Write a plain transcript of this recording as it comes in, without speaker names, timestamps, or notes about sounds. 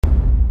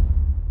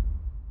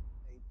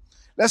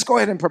Let's go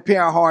ahead and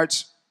prepare our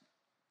hearts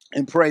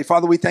and pray.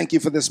 Father, we thank you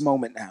for this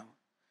moment now.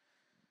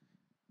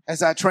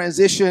 As I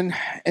transition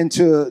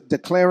into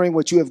declaring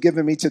what you have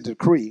given me to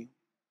decree,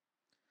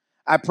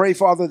 I pray,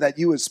 Father, that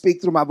you would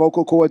speak through my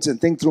vocal cords and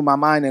think through my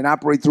mind and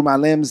operate through my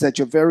limbs, that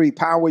your very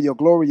power, your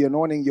glory, your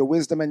anointing, your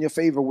wisdom, and your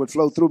favor would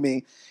flow through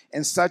me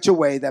in such a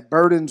way that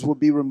burdens will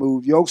be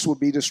removed, yokes will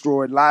be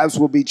destroyed, lives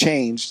will be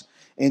changed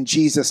in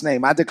Jesus'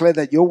 name. I declare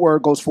that your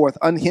word goes forth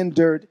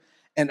unhindered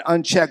and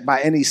unchecked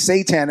by any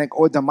satanic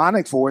or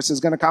demonic force.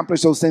 Is going to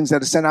accomplish those things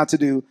that it's sent out to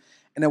do,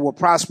 and it will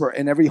prosper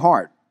in every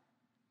heart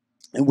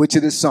in which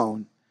it is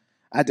sown.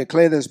 I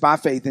declare this by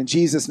faith in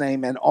Jesus'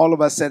 name, and all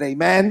of us said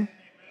amen.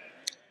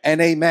 And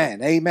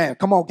amen. Amen.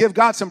 Come on, give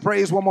God some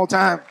praise one more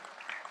time.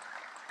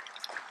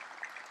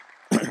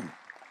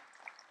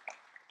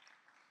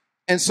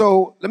 And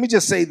so let me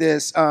just say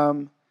this.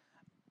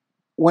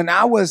 When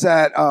I was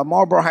at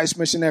Marlboro Heights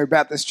Missionary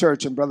Baptist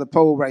Church, and Brother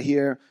Poe right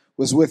here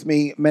was with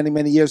me many,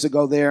 many years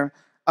ago there.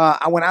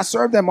 When I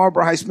served at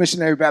Marlboro Heights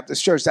Missionary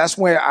Baptist Church, that's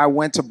where I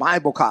went to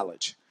Bible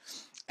college.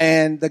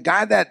 And the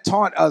guy that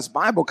taught us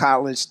Bible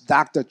college,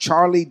 Dr.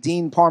 Charlie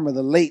Dean Palmer,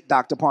 the late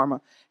Dr. Palmer,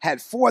 had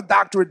 4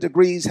 doctorate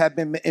degrees, had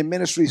been in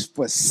ministries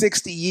for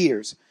 60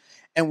 years.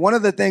 And one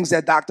of the things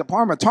that Dr.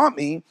 Palmer taught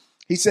me,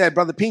 he said,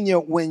 Brother Pena,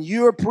 when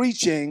you're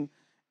preaching,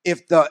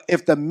 if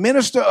the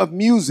minister of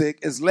music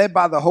is led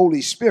by the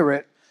Holy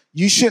Spirit,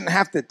 you shouldn't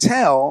have to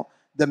tell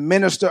the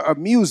minister of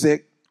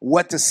music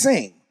what to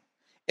sing.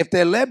 If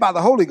they're led by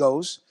the Holy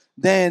Ghost,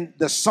 then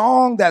the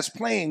song that's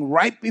playing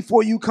right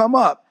before you come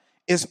up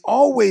is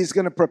always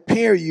going to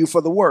prepare you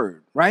for the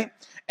word, right?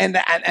 And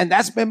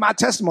that's been my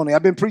testimony.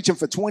 I've been preaching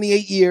for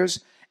 28 years,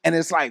 and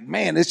it's like,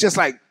 man, it's just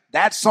like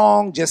that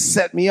song just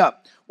set me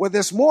up. Well,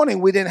 this morning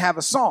we didn't have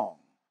a song,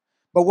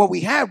 but what we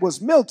had was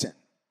Milton.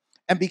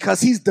 And because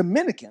he's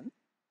Dominican,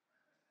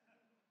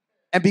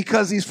 and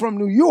because he's from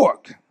New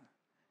York,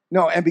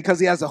 and because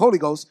he has the Holy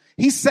Ghost,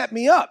 he set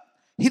me up.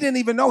 He didn't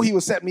even know he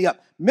was setting me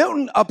up.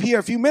 Milton up here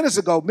a few minutes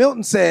ago,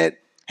 Milton said,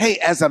 hey,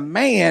 as a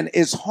man,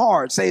 it's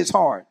hard. Say it's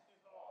hard.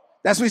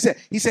 That's what he said.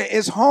 He said,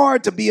 it's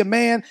hard to be a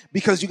man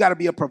because you got to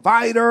be a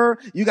provider.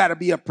 You got to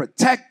be a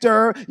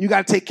protector. You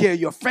got to take care of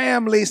your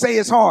family. Say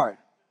it's hard.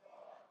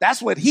 That's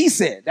what he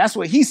said. That's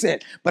what he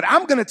said. But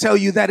I'm going to tell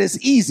you that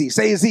it's easy.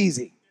 Say it's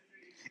easy.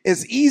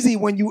 It's easy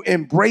when you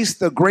embrace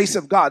the grace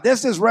of God.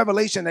 There's this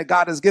revelation that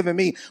God has given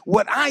me.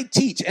 What I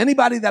teach,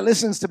 anybody that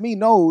listens to me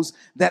knows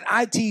that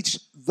I teach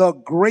the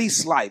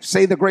grace life.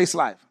 Say the grace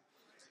life.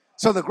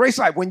 So the grace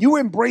life, when you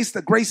embrace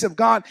the grace of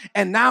God,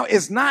 and now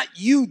it's not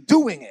you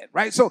doing it,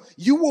 right? So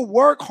you will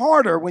work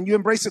harder when you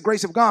embrace the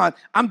grace of God.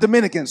 I'm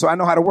Dominican, so I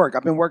know how to work.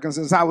 I've been working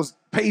since I was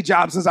paid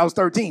job since I was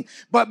 13.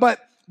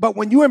 But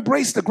when you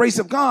embrace the grace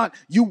of God,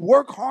 you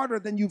work harder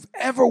than you've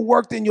ever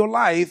worked in your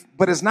life,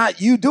 but it's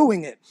not you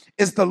doing it.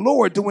 It's the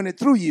Lord doing it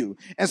through you.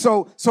 And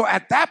so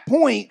at that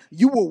point,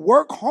 you will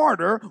work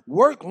harder,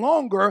 work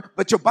longer,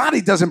 but your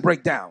body doesn't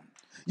break down.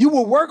 You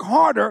will work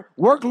harder,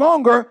 work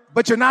longer,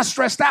 but you're not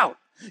stressed out.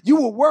 You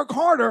will work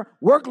harder,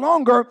 work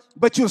longer,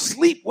 but you'll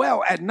sleep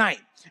well at night,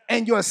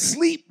 and your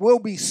sleep will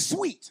be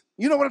sweet.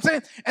 You know what I'm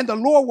saying? And the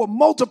Lord will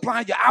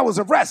multiply your hours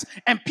of rest.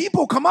 And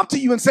people come up to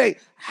you and say,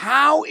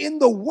 how in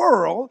the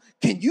world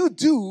can you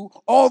do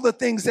all the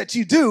things that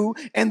you do?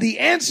 And the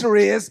answer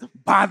is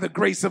by the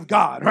grace of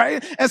God,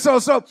 right? And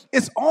so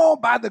it's all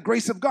by the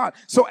grace of God.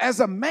 So as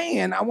a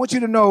man, I want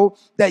you to know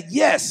that,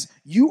 yes,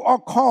 you are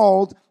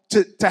called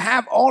to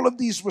have all of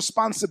these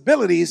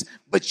responsibilities,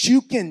 but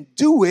you can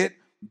do it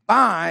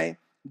by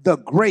the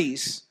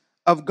grace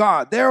of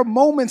God. There are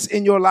moments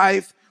in your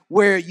life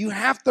where you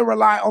have to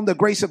rely on the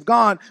grace of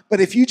God, but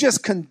if you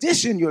just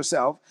condition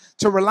yourself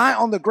to rely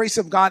on the grace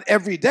of God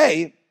every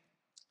day,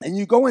 and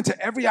you go into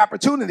every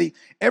opportunity,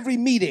 every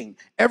meeting,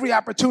 every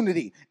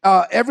opportunity,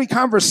 every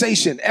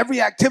conversation, every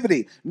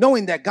activity,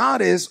 knowing that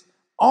God is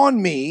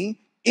on me,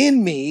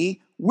 in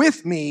me,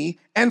 with me,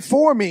 and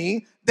for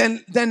me,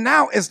 then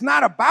now it's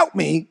not about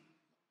me,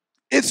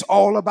 it's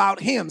all about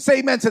him. Say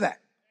amen to that.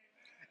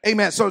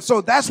 Amen.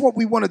 So that's what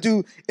we want to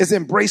do, is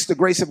embrace the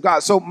grace of God.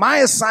 So my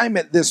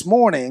assignment this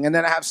morning, and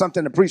then I have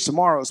something to preach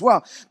tomorrow as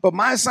well, but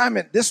my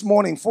assignment this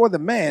morning for the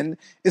men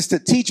is to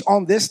teach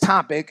on this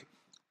topic,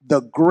 the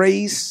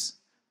grace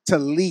to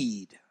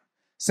lead.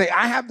 Say,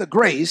 I have the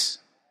grace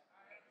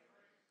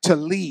to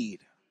lead.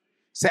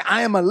 Say,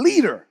 I am a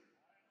leader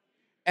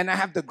and I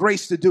have the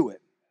grace to do it.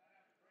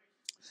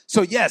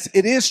 So yes,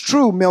 it is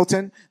true,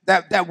 Milton,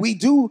 that we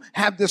do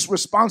have this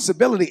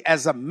responsibility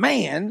as a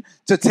man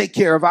to take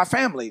care of our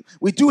family.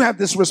 We do have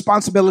this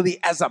responsibility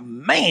as a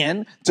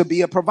man to be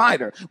a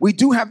provider. We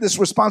do have this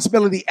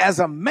responsibility as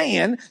a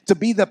man to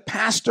be the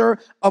pastor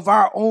of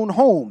our own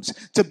homes,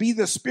 to be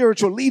the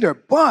spiritual leader.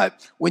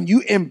 But when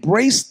you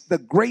embrace the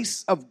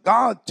grace of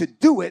God to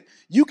do it,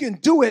 you can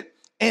do it,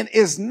 and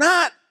it's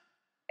not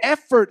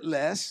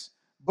effortless,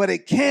 but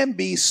it can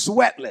be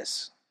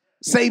sweatless.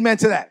 Say amen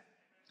to that.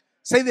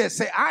 Say this.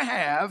 Say, I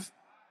have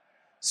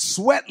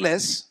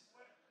sweatless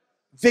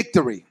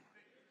victory.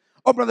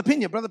 Oh, Brother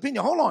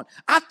Pena, hold on.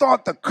 I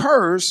thought the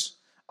curse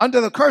Under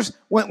the curse,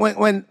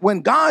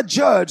 when God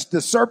judged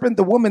the serpent,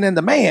 the woman, and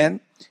the man,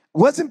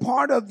 wasn't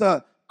part of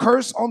the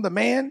curse on the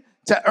man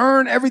to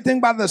earn everything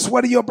by the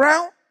sweat of your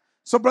brow?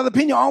 So, Brother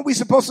Pino, aren't we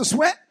supposed to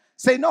sweat?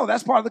 Say, no,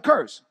 that's part of the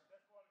curse.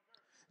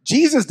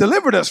 Jesus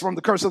delivered us from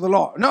the curse of the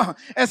law. No.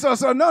 And so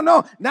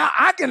no. Now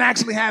I can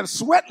actually have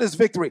sweatless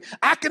victory.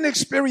 I can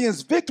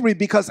experience victory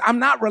because I'm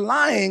not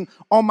relying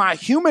on my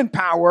human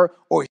power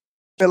or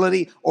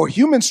ability or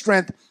human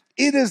strength.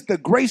 It is the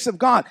grace of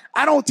God.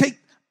 I don't take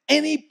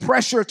any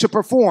pressure to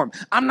perform.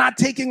 I'm not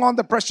taking on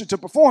the pressure to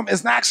perform.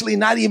 It's actually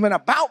not even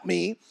about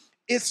me.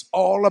 It's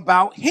all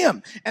about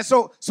him. And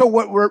so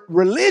what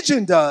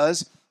religion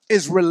does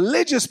is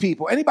religious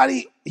people.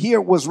 Anybody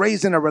here was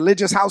raised in a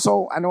religious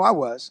household? I know I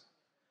was.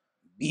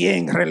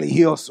 Bien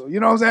religioso. You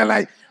know what I'm saying?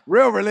 Like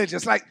real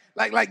religious. Like,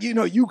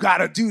 you got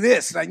to do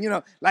this. I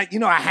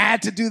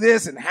had to do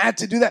this and had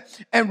to do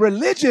that. And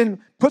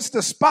religion puts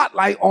the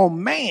spotlight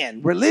on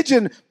man.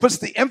 Religion puts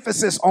the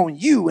emphasis on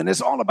you. And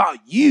it's all about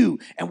you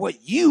and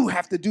what you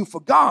have to do for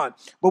God.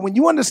 But when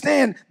you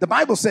understand, the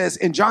Bible says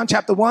in John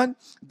chapter 1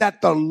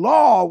 that the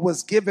law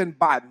was given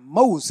by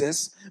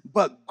Moses,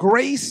 but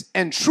grace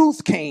and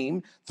truth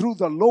came through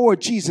the Lord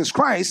Jesus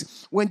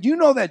Christ. When you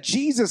know that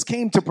Jesus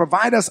came to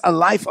provide us a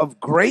life of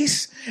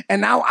grace,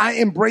 and now I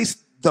embrace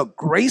the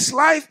grace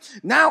life,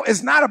 now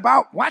it's not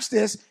about, watch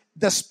this,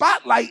 the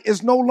spotlight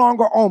is no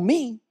longer on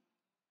me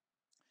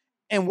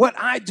and what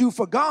I do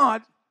for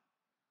God.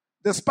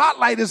 The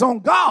spotlight is on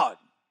God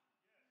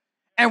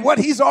and what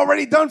he's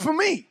already done for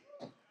me.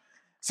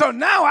 So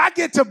now I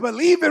get to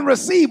believe and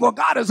receive what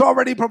God has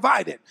already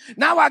provided.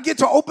 Now I get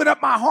to open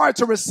up my heart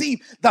to receive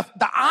the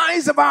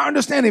eyes of our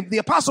understanding. The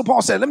Apostle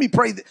Paul said, let me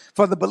pray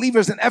for the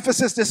believers in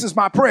Ephesus. This is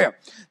my prayer,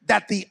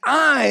 that the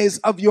eyes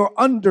of your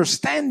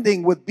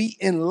understanding would be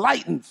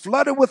enlightened,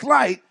 flooded with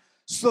light,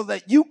 so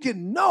that you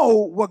can know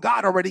what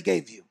God already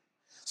gave you.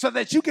 So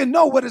that you can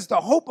know what is the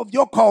hope of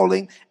your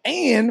calling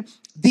and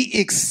the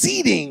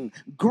exceeding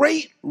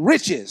great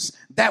riches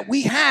that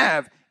we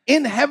have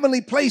in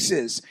heavenly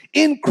places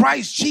in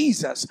Christ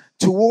Jesus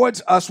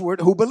towards usward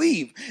who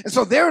believe. And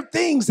so there are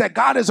things that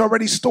God has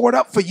already stored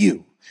up for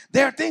you.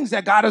 There are things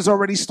that God has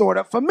already stored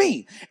up for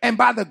me. And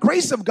by the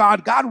grace of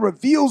God, God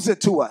reveals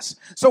it to us.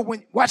 So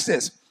watch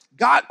this.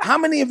 God, how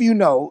many of you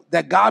know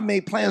that God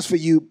made plans for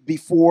you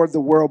before the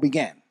world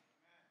began?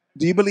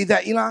 Do you believe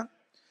that, Elon?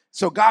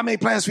 So God made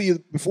plans for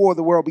you before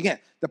the world began.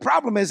 The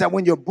problem is that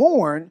when you're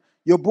born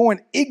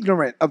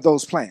ignorant of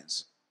those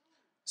plans.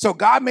 So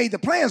God made the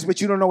plans,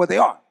 but you don't know what they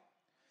are.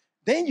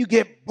 Then you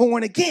get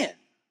born again.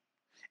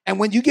 And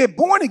when you get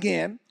born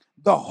again,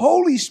 the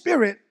Holy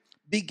Spirit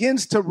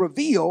begins to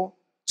reveal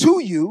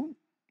to you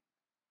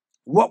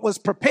what was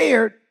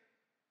prepared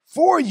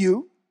for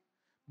you,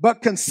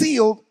 but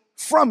concealed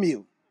from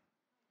you.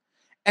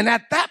 And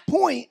at that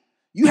point,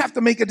 you have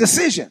to make a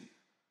decision,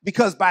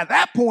 because by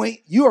that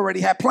point, you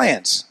already had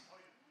plans.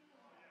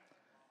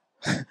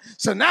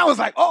 So now it's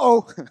like,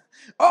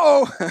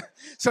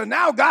 so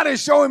now God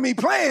is showing me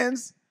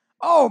plans.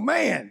 Oh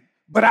man,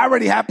 but I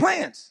already have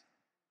plans.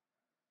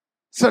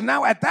 So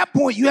now at that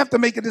point, you have to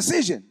make a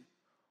decision.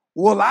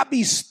 Will I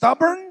be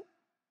stubborn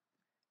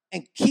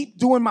and keep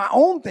doing my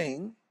own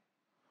thing?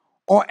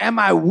 Or am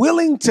I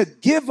willing to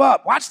give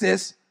up, watch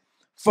this,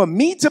 for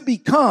me to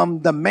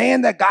become the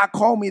man that God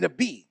called me to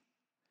be?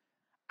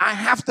 I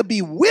have to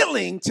be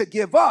willing to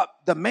give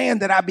up the man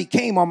that I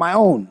became on my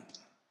own.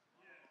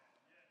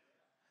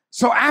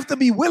 So I have to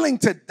be willing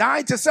to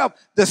die to self.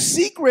 The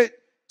secret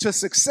to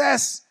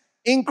success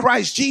in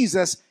Christ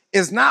Jesus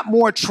is not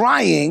more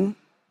trying,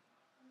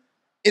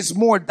 it's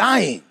more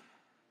dying.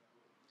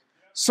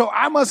 So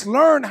I must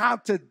learn how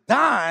to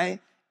die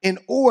in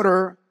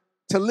order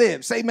to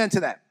live. Say amen to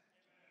that.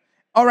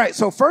 All right,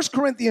 so 1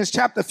 Corinthians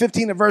chapter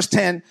 15 and verse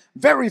 10,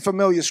 very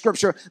familiar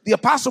scripture. The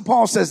Apostle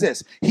Paul says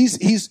this.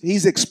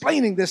 He's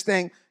explaining this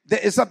thing.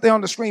 It's up there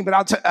on the screen, but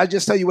I'll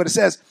just tell you what it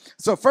says.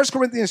 So 1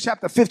 Corinthians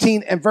chapter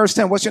 15 and verse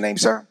 10. What's your name,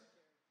 sir?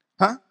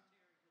 Huh?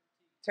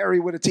 Terry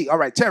with a T. All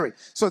right, Terry.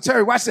 So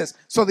Terry, watch this.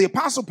 So the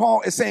Apostle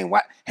Paul is saying,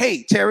 what?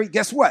 Hey, Terry,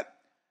 guess what?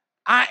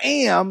 I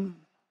am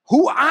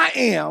who I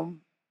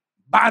am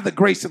by the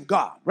grace of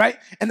God, right?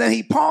 And then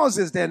he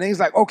pauses there and he's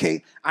like,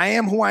 okay, I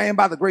am who I am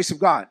by the grace of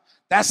God.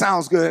 That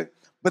sounds good.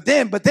 But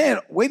then,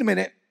 wait a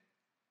minute.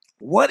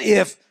 What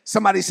if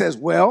somebody says,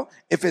 well,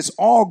 if it's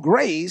all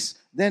grace,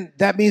 then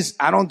that means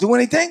I don't do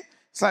anything?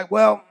 It's like,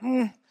 well,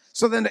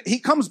 So then he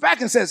comes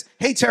back and says,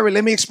 hey, Terry,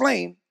 let me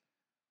explain.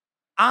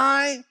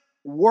 I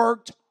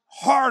worked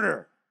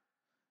harder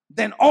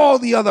than all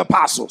the other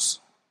apostles.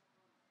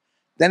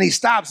 Then he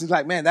stops. He's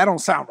like, man, that don't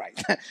sound right.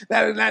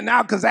 that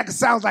now, because that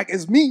sounds like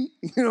it's me.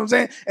 You know what I'm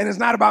saying? And it's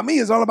not about me.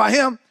 It's all about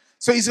him.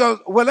 So he goes,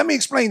 well, let me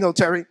explain though,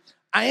 Terry.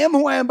 I am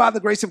who I am by the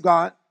grace of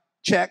God.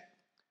 Check.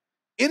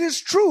 It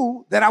is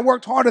true that I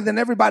worked harder than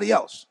everybody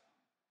else.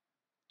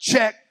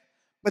 Check.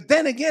 But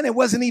then again, it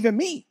wasn't even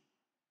me.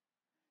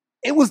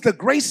 It was the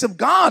grace of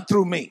God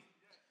through me.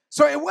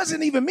 So it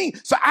wasn't even me.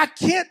 So I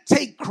can't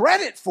take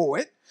credit for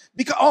it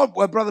Because, oh,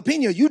 well, Brother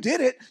Pino, you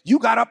did it. You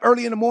got up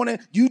early in the morning.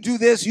 You do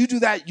this, you do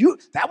that.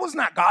 That was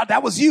not God.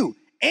 That was you.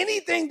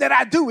 Anything that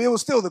I do, it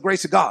was still the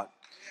grace of God.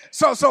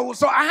 So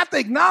I have to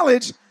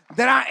acknowledge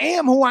that I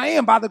am who I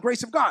am by the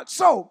grace of God.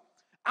 So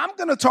I'm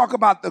going to talk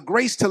about the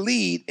grace to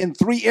lead in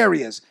 3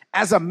 areas.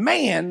 As a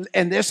man,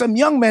 and there's some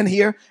young men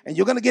here, and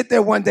you're going to get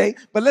there one day.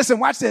 But listen,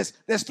 watch this.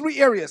 There's 3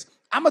 areas.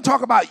 I'm going to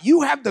talk about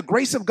you have the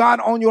grace of God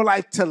on your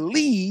life to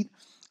lead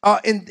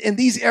in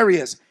these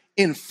areas,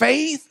 in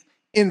faith,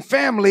 in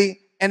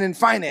family, and in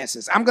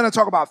finances. I'm going to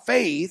talk about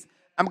faith.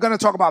 I'm going to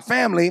talk about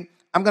family.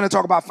 I'm going to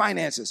talk about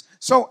finances.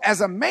 So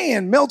as a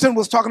man, Milton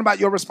was talking about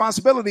your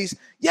responsibilities.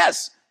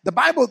 Yes, the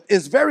Bible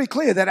is very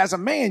clear that as a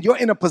man, you're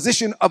in a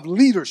position of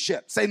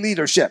leadership. Say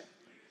leadership.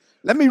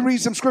 Let me read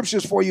some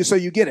scriptures for you so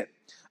you get it.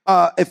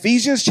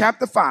 Ephesians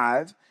chapter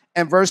 5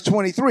 and verse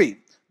 23.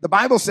 The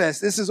Bible says,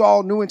 this is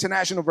all New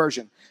International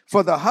Version.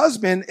 For the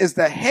husband is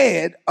the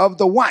head of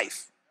the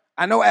wife.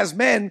 I know as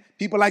men,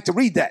 people like to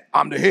read that.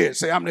 I'm the head.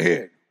 Say, I'm the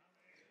head.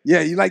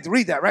 Yeah, you like to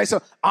read that, right?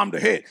 So I'm the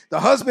head. The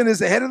husband is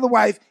the head of the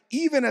wife,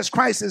 even as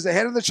Christ is the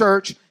head of the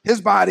church,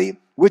 his body,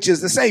 which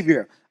is the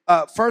Savior.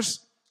 1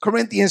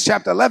 Corinthians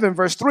chapter 11,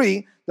 verse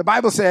 3, the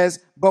Bible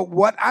says, but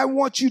what I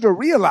want you to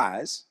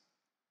realize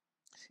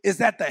is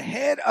that the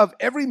head of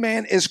every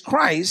man is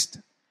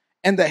Christ,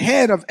 and the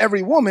head of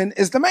every woman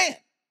is the man.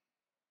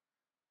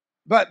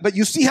 But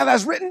you see how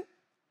that's written?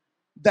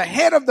 The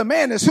head of the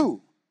man is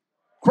who?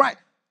 Christ.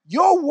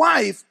 Your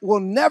wife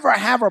will never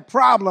have a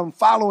problem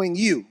following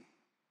you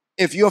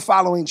if you're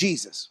following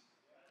Jesus.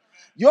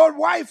 Your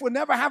wife will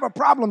never have a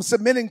problem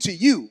submitting to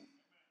you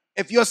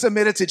if you're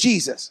submitted to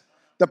Jesus.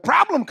 The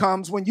problem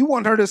comes when you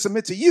want her to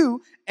submit to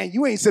you and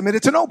you ain't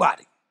submitted to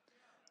nobody.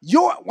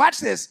 Watch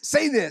this,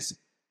 say this.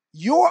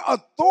 Your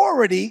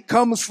authority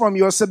comes from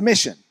your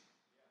submission.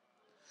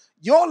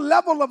 Your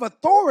level of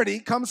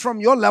authority comes from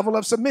your level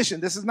of submission.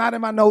 This is not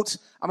in my notes.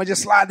 I'm going to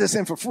just slide this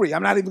in for free.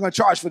 I'm not even going to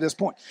charge for this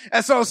point.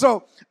 And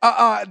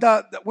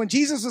when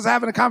Jesus was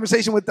having a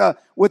conversation with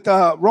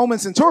the Roman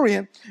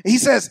centurion, he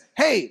says,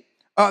 hey,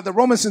 the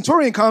Roman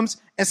centurion comes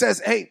and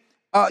says, hey,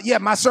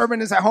 my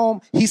servant is at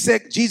home. He's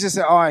sick. Jesus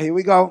said, all right, here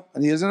we go.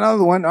 And here's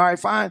another one. All right,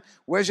 fine.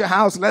 Where's your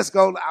house? Let's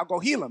go. I'll go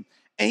heal him.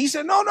 And he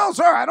said, no,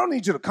 sir, I don't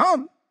need you to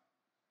come.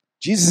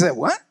 Jesus said,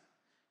 what?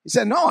 He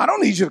said, no, I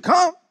don't need you to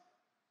come.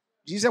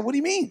 Jesus said, what do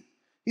you mean?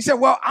 He said,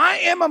 well, I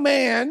am a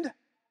man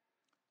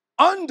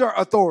under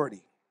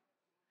authority.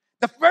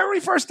 The very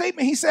first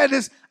statement he said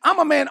is, I'm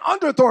a man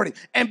under authority.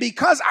 And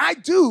because I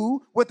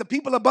do what the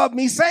people above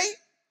me say,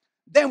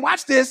 then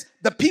watch this,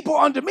 the people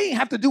under me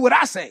have to do what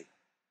I say.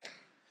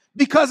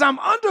 Because I'm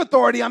under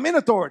authority, I'm in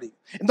authority.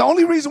 And the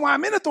only reason why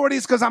I'm in authority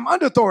is because I'm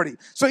under authority.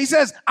 So he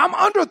says, I'm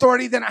under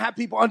authority, then I have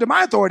people under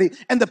my authority.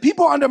 And the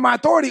people under my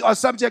authority are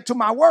subject to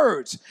my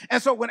words. And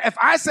so if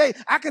I say,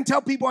 I can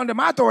tell people under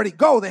my authority,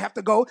 go, they have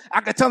to go. I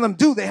can tell them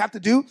do, they have to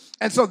do.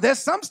 And so there's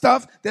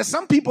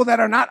some people that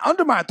are not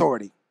under my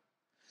authority.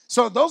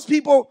 So those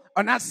people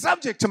are not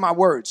subject to my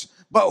words.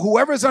 But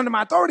whoever is under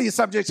my authority is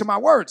subject to my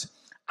words.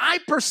 I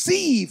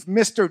perceive,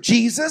 Mr.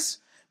 Jesus,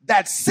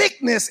 that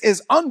sickness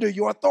is under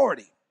your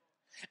authority.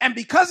 And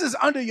because it's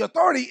under your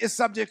authority, it's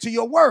subject to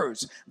your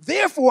words.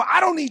 Therefore, I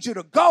don't need you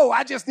to go.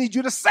 I just need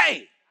you to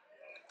say.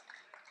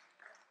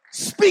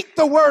 Speak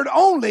the word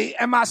only,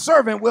 and my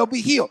servant will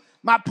be healed.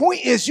 My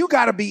point is, you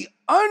got to be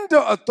under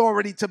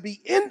authority to be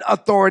in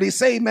authority.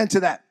 Say amen to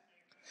that.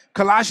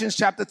 Colossians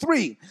chapter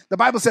 3. The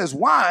Bible says,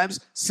 wives,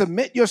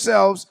 submit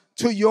yourselves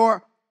to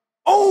your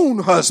own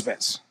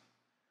husbands.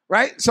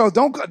 Right? So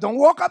don't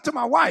walk up to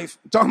my wife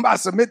talking about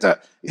submit to,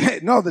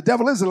 no, the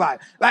devil is a lie.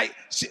 Like,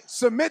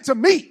 submit to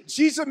me.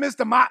 She submits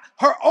to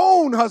her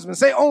own husband.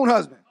 Say own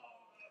husband.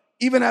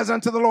 Even as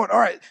unto the Lord. All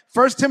right.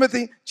 1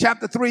 Timothy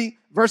chapter 3,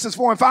 verses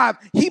 4 and 5.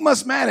 He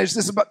must manage,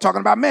 this is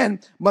talking about men,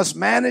 must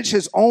manage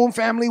his own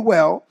family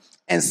well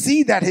and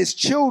see that his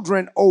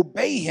children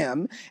obey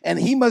him. And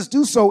he must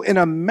do so in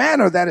a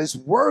manner that is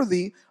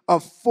worthy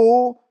of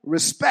full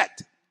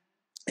respect.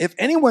 If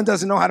anyone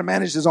doesn't know how to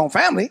manage his own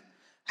family,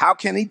 how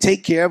can he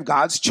take care of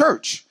God's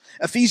church?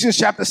 Ephesians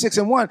chapter 6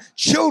 and 1.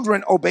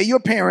 Children, obey your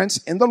parents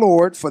in the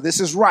Lord, for this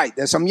is right.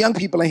 There's some young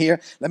people in here.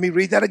 Let me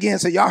read that again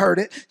so y'all heard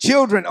it.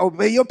 Children,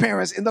 obey your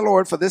parents in the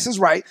Lord, for this is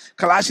right.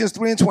 Colossians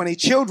 3 and 20.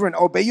 Children,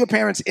 obey your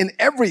parents in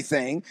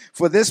everything,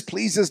 for this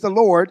pleases the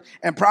Lord.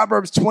 And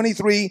Proverbs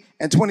 23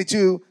 and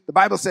 22, the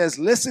Bible says,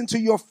 listen to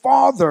your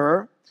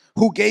father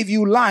who gave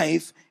you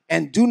life,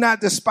 and do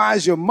not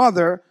despise your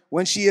mother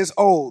when she is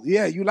old.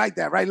 Yeah, you like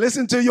that, right?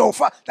 Listen to your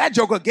father. That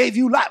joker gave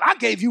you life. I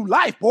gave you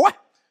life, boy.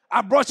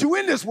 I brought you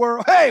in this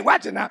world. Hey,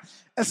 watch it now.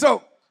 And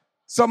so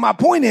my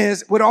point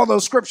is, with all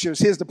those scriptures,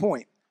 here's the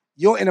point.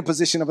 You're in a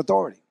position of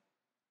authority.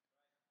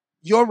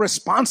 You're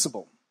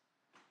responsible.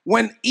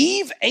 When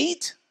Eve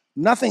ate,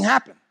 nothing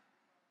happened.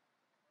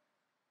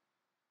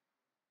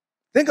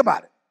 Think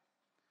about it.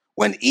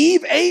 When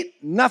Eve ate,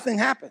 nothing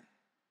happened.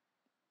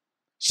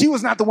 She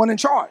was not the one in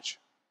charge.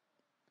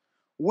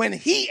 When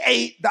he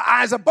ate, the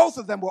eyes of both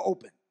of them were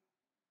open.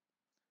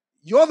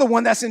 You're the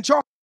one that's in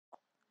charge.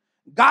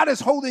 God is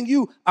holding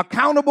you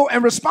accountable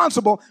and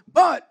responsible,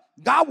 but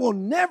God will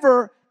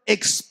never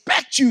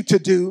expect you to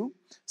do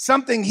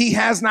something he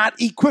has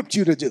not equipped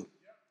you to do.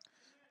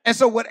 And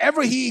so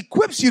whatever he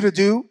equips you to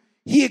do,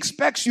 he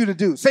expects you to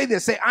do. Say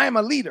this, say, I am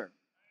a leader.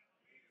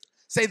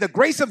 Say, the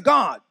grace of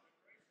God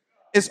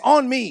is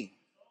on me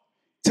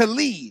to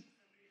lead.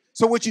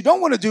 So what you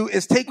don't want to do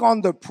is take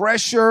on the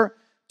pressure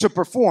to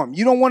perform.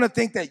 You don't want to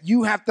think that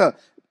you have to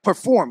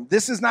perform.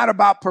 This is not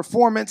about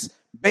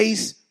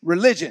performance-based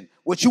religion.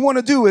 What you want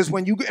to do is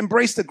when you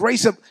embrace the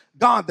grace of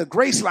God, the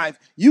grace life,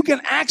 you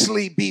can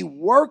actually be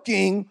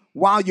working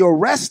while you're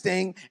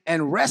resting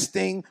and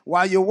resting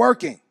while you're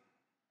working.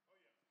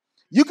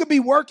 You could be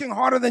working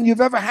harder than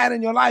you've ever had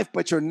in your life,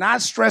 but you're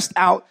not stressed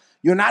out.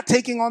 You're not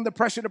taking on the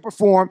pressure to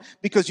perform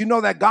because you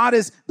know that God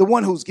is the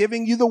one who's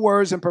giving you the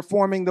words and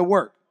performing the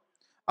work.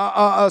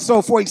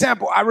 So, for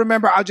example, I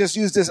remember, I'll just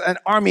use this, an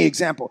Army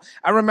example.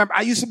 I remember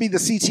I used to be the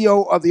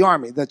CTO of the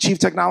Army, the Chief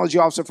Technology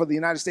Officer for the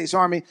United States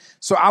Army.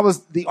 So I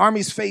was the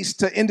Army's face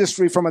to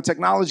industry from a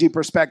technology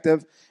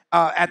perspective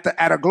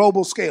at a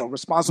global scale,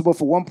 responsible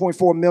for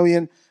 1.4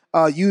 million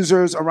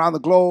users around the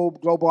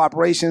globe, global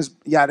operations,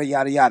 yada,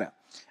 yada, yada.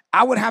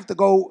 I would have to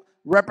go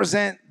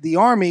represent the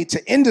Army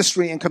to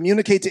industry and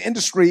communicate to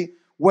industry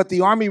what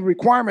the Army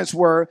requirements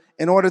were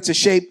in order to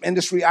shape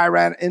industry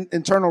IRAD,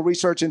 internal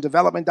research and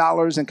development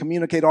dollars, and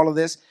communicate all of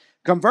this.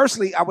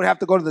 Conversely, I would have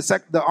to go to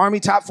the Army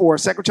top four,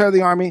 Secretary of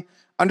the Army,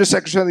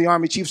 Undersecretary of the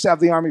Army, Chief of Staff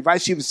of the Army,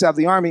 Vice Chief of Staff of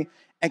the Army,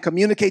 and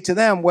communicate to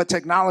them what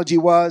technology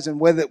was and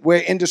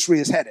where industry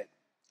is headed.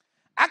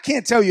 I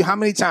can't tell you how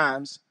many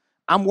times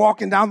I'm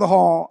walking down the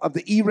hall of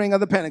the E-ring of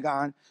the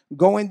Pentagon,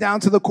 going down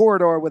to the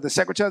corridor where the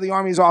Secretary of the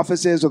Army's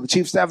office is or the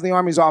Chief of Staff of the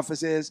Army's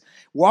office is,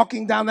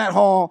 walking down that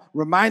hall,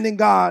 reminding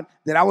God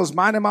that I was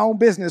minding my own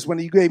business when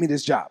he gave me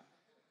this job.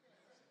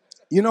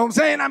 You know what I'm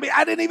saying? I mean,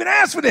 I didn't even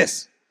ask for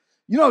this.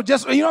 You know what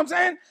I'm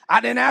saying? I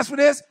didn't ask for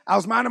this. I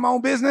was minding my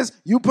own business.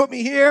 You put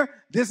me here.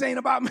 This ain't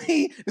about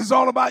me. This is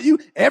all about you.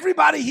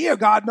 Everybody here,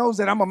 God knows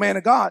that I'm a man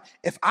of God.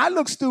 If I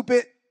look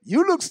stupid,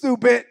 you look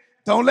stupid.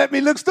 Don't let me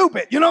look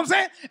stupid. You know what I'm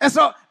saying? And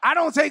so I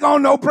don't take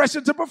on no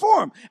pressure to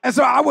perform. And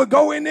so I would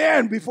go in there,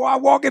 and before I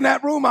walk in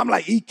that room, I'm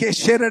like,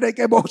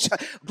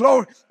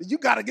 glory, you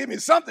got to give me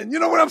something. You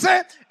know what I'm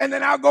saying? And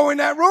then I'll go in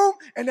that room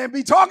and then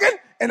be talking,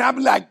 and I'm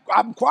like,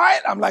 I'm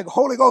quiet. I'm like,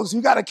 Holy Ghost,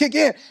 you got to kick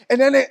in. And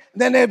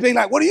then they'd be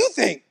like, what do you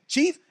think,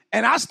 Chief?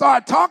 And I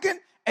start talking,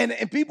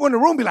 and people in the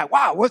room be like,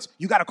 wow,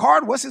 you got a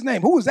card? What's his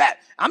name? Who is that?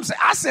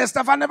 I said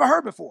stuff I never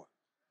heard before.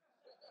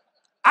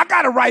 I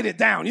got to write it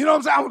down. You know what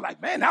I'm saying? I was like,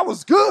 man, that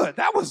was good.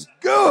 That was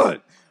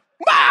good.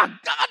 My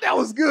God, that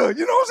was good.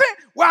 You know what I'm saying?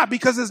 Why?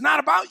 Because it's not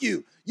about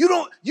you.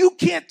 You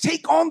can't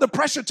take on the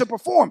pressure to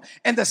perform.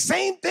 And the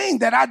same thing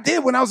that I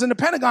did when I was in the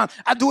Pentagon,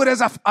 I do it as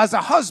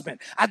a husband.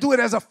 I do it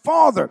as a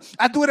father.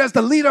 I do it as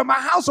the leader of my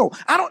household.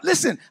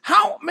 Listen,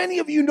 how many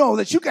of you know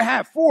that you can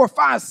have 4,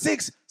 5,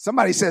 6,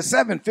 somebody says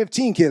 7,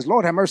 15 kids.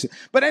 Lord have mercy.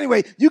 But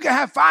anyway, you can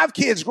have 5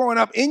 kids growing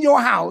up in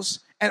your house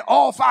and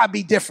all 5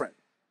 be different.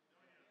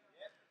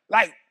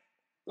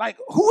 Like,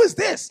 who is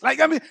this?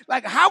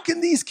 How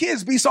can these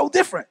kids be so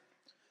different?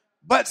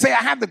 But say,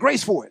 I have the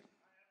grace for it.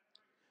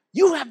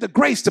 You have the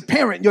grace to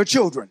parent your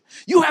children.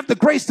 You have the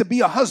grace to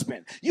be a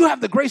husband. You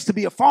have the grace to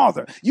be a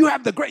father. You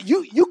have the grace.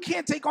 You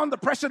can't take on the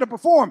pressure to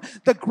perform.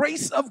 The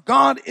grace of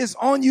God is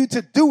on you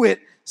to do it.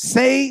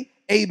 Say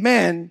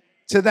amen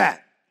to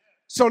that.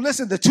 So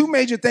listen, the 2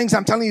 major things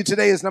I'm telling you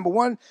today is, number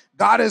 1,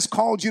 God has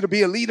called you to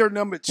be a leader.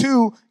 Number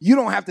 2, you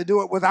don't have to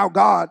do it without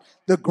God.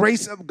 The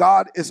grace of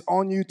God is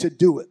on you to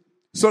do it.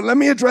 So let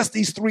me address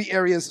these 3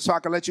 areas so I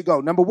can let you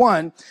go. Number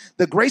 1,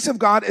 the grace of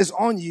God is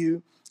on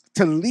you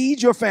to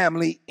lead your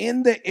family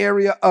in the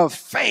area of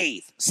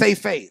faith. Say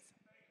faith.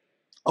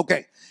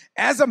 Okay.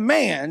 As a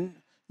man,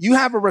 you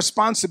have a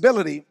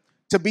responsibility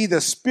to be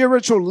the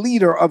spiritual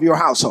leader of your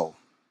household.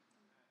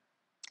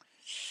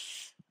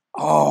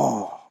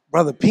 Oh,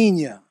 Brother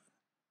Pena,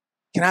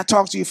 can I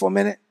talk to you for a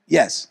minute?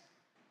 Yes.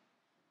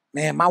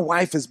 Man, my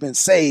wife has been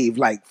saved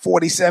like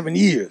 47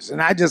 years,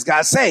 and I just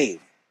got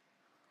saved.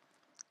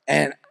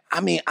 And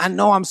I mean, I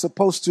know I'm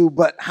supposed to,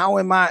 but how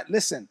am I?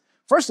 Listen,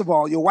 first of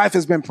all, your wife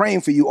has been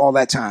praying for you all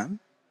that time,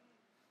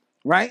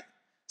 right?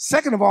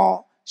 Second of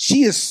all,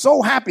 she is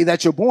so happy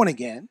that you're born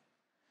again.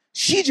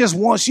 She just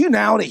wants you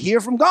now to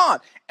hear from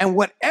God. And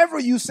whatever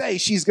you say,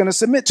 she's going to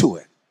submit to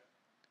it.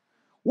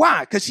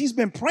 Why? Because she's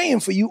been praying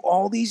for you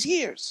all these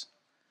years.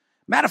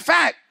 Matter of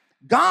fact,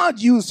 God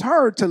used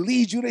her to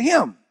lead you to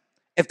him,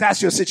 if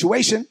that's your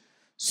situation.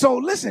 So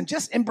listen,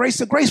 just embrace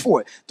the grace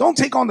for it. Don't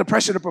take on the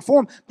pressure to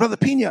perform. Brother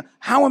Pena,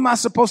 how am I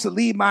supposed to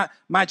lead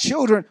my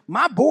children?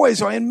 My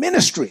boys are in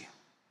ministry.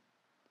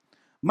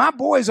 My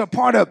boys are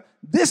part of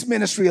this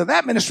ministry or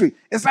that ministry.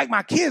 It's like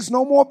my kids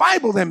know more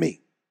Bible than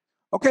me.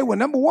 Okay, well,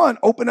 number 1,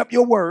 open up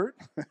your word,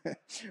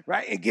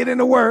 right, and get in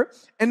the word.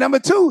 And number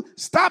 2,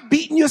 stop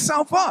beating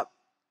yourself up.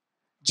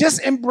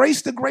 Just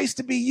embrace the grace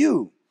to be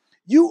you.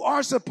 You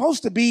are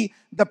supposed to be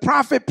the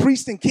prophet,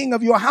 priest, and king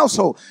of your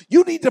household.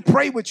 You need to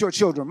pray with your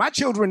children. My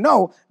children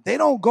know they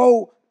don't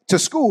go to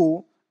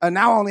school And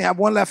now I only have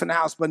one left in the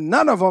house, but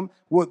none of them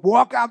would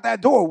walk out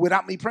that door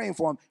without me praying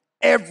for them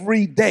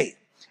every day.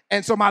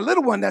 And so my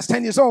little one that's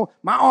 10 years old,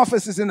 my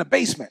office is in the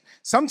basement.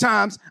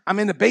 Sometimes I'm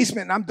in the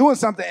basement and I'm doing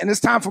something and it's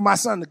time for my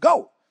son to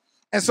go.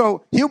 And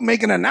so he'll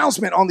make an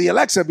announcement on the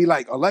Alexa, be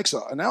like, Alexa,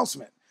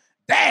 announcement.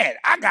 Dad,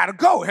 I got to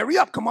go. Hurry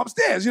up. Come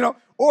upstairs,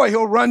 Or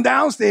he'll run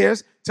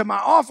downstairs to my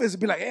office and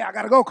be like, hey, I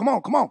got to go. Come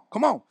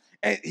on.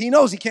 And he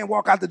knows he can't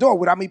walk out the door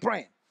without me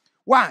praying.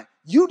 Why?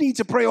 You need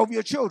to pray over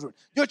your children.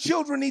 Your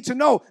children need to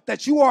know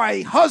that you are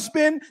a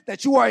husband,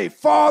 that you are a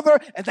father,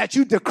 and that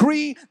you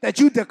decree, that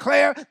you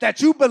declare,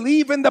 that you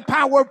believe in the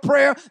power of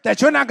prayer,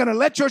 that you're not going to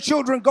let your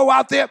children go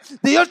out there.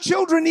 Your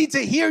children need to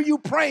hear you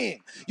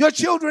praying. Your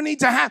children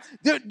need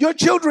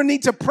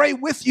to pray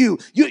with you.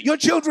 Your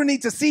children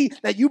need to see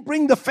that you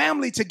bring the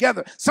family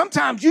together.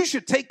 Sometimes you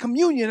should take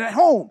communion at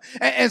home.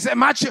 And say,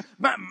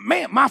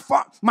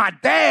 my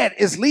dad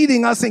is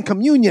leading us in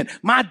communion.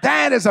 My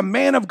dad is a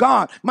man of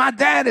God. My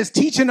dad is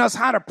teaching us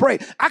how to pray.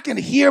 I can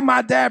hear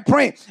my dad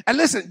praying. And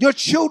listen, your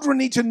children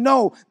need to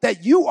know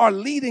that you are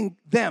leading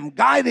them,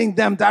 guiding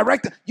them,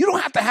 directing. You don't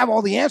have to have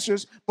all the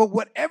answers, but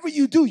whatever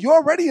you do, you're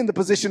already in the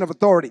position of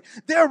authority.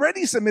 They're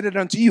already submitted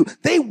unto you.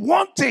 They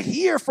want to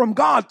hear from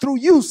God through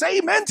you. Say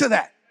amen to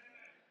that.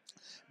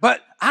 But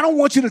I don't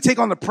want you to take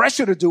on the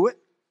pressure to do it.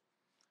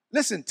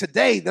 Listen,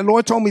 today, the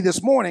Lord told me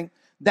this morning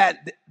that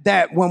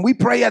when we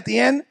pray at the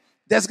end,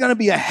 there's going to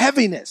be a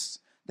heaviness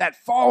that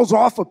falls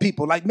off of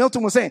people. Like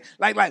Milton was saying,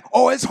 like,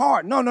 oh, it's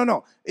hard.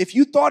 No. If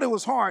you thought it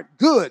was hard,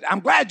 good. I'm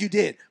glad you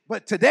did.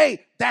 But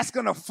today, that's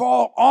going to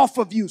fall off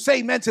of you. Say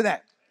amen to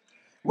that.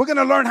 We're going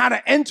to learn how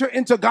to enter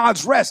into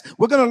God's rest.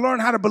 We're going to learn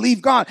how to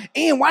believe God.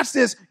 And watch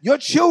this. Your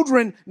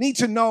children need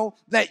to know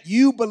that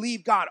you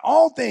believe God.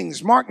 All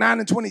things, Mark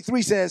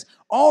 9:23 says,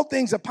 all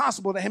things are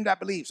possible to him that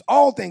believes.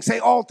 All things, say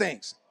all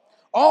things.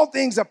 All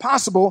things are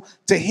possible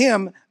to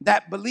him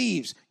that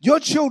believes. Your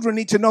children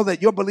need to know that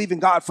you're believing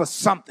God for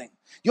something.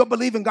 You're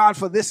believing God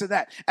for this or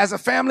that. As a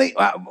family,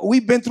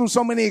 we've been through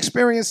so many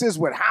experiences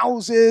with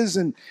houses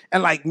and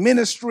like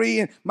ministry.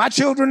 And my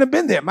children have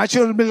been there. My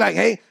children have been like,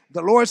 hey,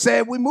 the Lord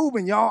said we're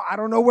moving, y'all. I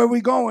don't know where we're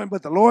going,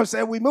 but the Lord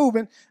said we're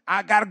moving.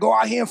 I got to go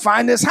out here and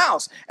find this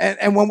house.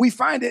 And when we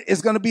find it,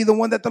 it's going to be the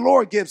one that the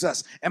Lord gives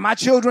us. And my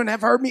children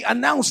have heard me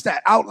announce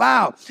that out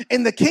loud.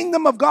 In the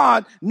kingdom of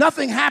God,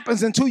 nothing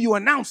happens until you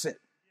announce it.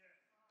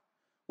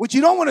 What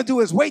you don't want to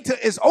do is wait till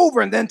it's over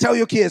and then tell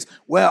your kids,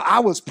 well, I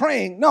was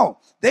praying. No,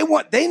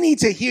 they need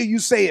to hear you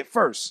say it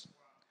first.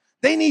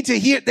 They need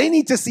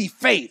to see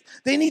faith.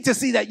 They need to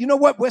see that, you know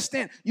what,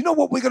 you know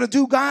what we're going to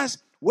do, guys?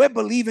 We're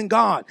believing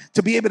God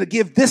to be able to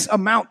give this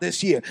amount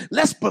this year.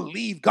 Let's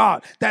believe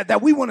God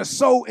that we want to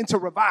sow into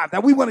Revive,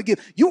 that we want to give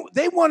you.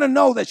 They want to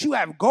know that you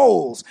have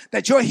goals,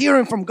 that you're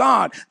hearing from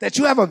God, that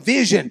you have a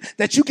vision,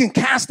 that you can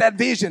cast that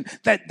vision,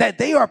 that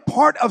they are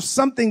part of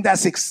something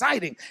that's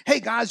exciting.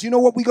 Hey guys, you know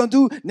what we're going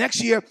to do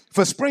next year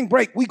for spring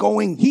break? We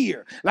going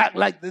here.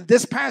 Like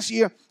this past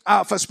year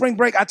for spring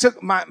break, I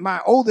took my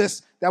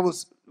oldest, the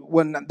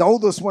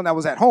oldest one that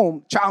was at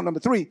home, child number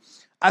 3.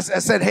 I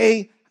said,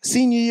 hey,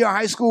 senior year of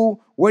high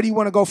school, where do you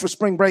want to go for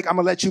spring break? I'm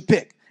going to let you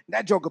pick.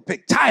 That joker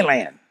picked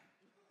Thailand.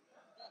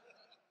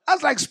 I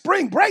was like,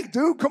 spring break,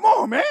 dude. Come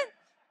on, man.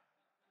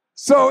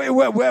 So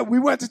we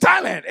went to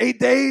Thailand. 8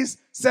 days,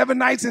 7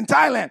 nights in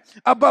Thailand.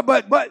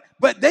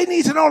 But they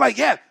need to know, like,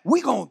 yeah,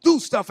 we're going to do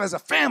stuff as a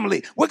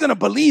family. We're going to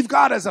believe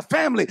God as a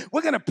family.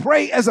 We're going to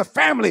pray as a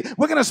family.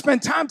 We're going to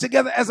spend time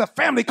together as a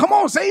family. Come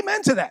on, say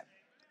amen to that.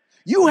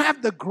 You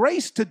have the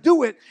grace to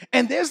do it,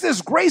 and there's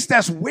this grace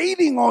that's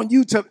waiting on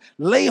you to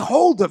lay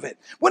hold of it.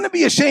 Wouldn't it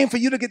be a shame for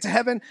you to get to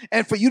heaven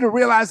and for you to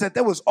realize that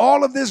there was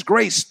all of this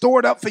grace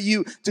stored up for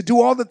you to do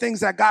all the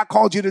things that God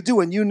called you to do,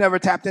 and you never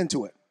tapped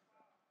into it?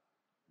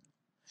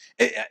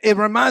 It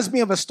reminds me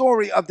of a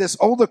story of this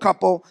older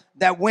couple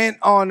that went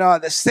on,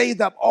 that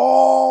saved up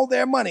all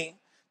their money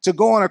to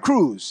go on a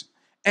cruise.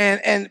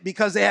 And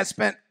because they had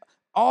spent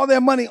all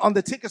their money on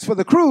the tickets for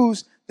the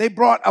cruise, they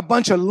brought a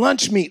bunch of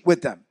lunch meat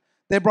with them.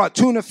 They brought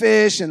tuna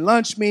fish and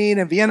lunch meat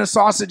and Vienna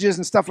sausages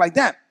and stuff like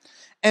that.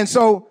 And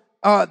so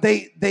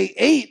they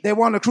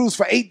were on a cruise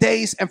for 8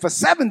 days, and for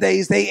 7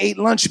 days they ate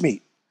lunch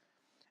meat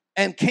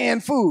and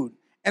canned food.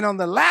 And on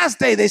the last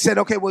day they said,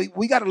 okay, well,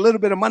 we got a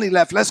little bit of money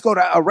left. Let's go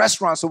to a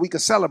restaurant so we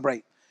could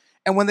celebrate.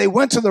 And when they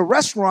went to the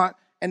restaurant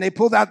and they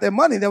pulled out their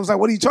money, they was like,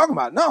 what are you talking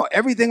about? No,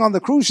 everything on the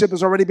cruise ship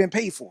has already been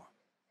paid for.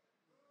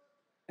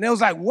 And it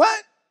was like, what?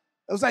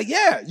 It was like,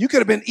 yeah, you could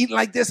have been eating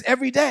like this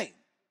every day.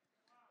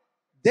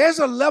 There's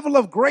a level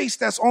of grace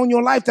that's on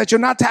your life that you're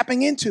not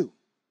tapping into.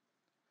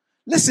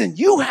 Listen,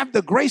 you have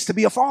the grace to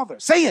be a father.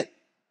 Say it.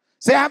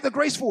 Say, I have the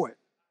grace for it.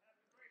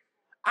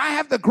 I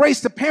have the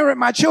grace to parent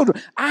my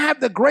children. I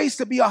have the grace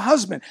to be a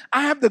husband.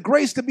 I have the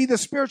grace to be the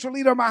spiritual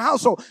leader of my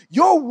household.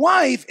 Your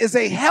wife is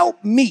a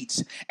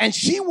helpmeet, and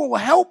she will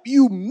help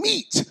you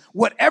meet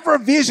whatever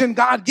vision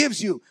God gives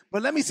you.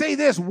 But let me say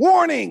this,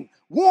 warning,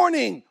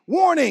 warning,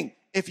 warning.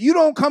 If you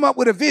don't come up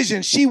with a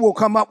vision, she will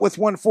come up with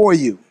one for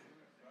you.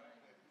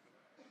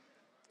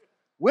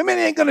 Women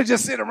ain't going to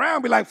just sit around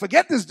and be like,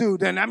 forget this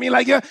dude. Then I mean,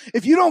 like,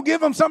 if you don't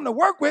give them something to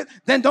work with,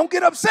 then don't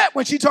get upset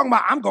when she's talking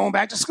about, I'm going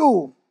back to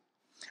school.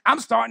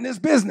 I'm starting this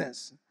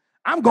business.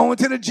 I'm going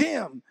to the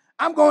gym.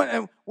 I'm going,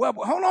 and well,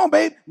 hold on,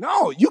 babe.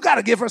 No, you got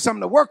to give her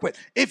something to work with.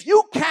 If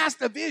you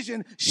cast a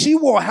vision, she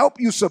will help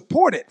you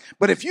support it.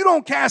 But if you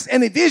don't cast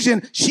any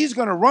vision, she's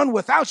going to run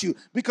without you,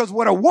 because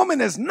what a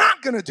woman is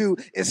not going to do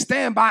is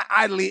stand by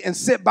idly and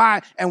sit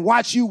by and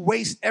watch you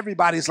waste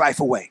everybody's life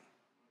away.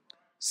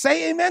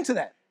 Say amen to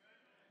that.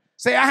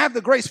 Say, I have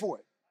the grace for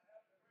it.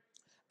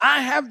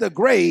 I have the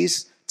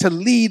grace to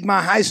lead my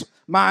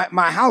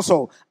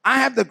household. I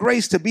have the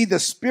grace to be the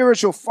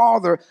spiritual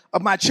father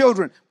of my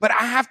children, but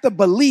I have to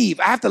believe.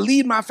 I have to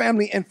lead my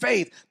family in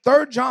faith.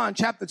 3 John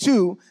chapter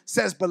 2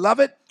 says,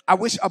 beloved, I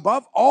wish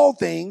above all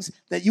things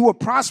that you will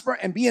prosper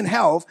and be in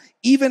health,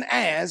 even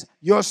as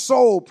your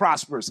soul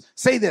prospers.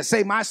 Say this,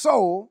 say, my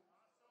soul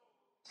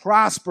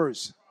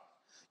prospers.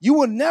 You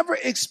will never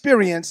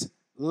experience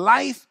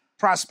life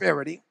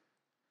prosperity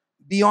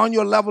beyond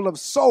your level of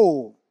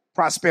soul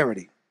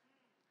prosperity.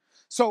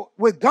 So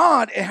with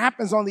God, it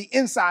happens on the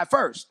inside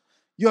first.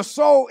 Your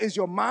soul is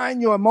your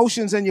mind, your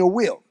emotions, and your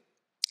will.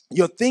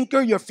 Your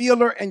thinker, your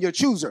feeler, and your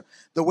chooser.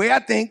 The way I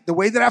think, the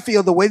way that I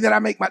feel, the way that I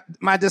make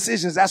my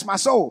decisions, that's my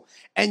soul.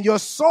 And your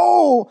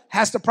soul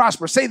has to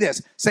prosper. Say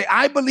this. Say,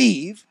 I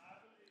believe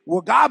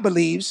what God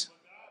believes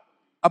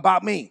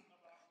about me.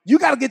 You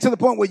got to get to the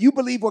point where you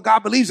believe what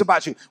God believes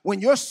about you.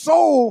 When your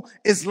soul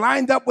is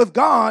lined up with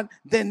God,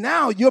 then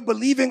now you're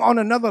believing on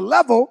another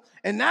level.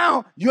 And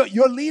now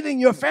you're leading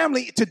your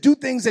family to do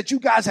things that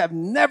you guys have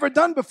never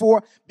done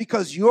before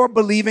because you're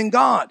believing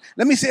God.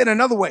 Let me say it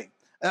another way.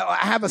 I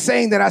have a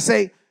saying that I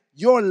say,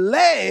 your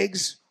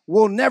legs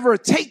will never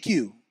take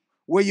you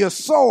where your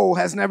soul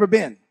has never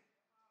been.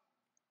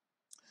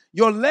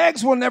 Your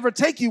legs will never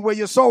take you where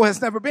your soul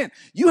has never been.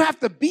 You have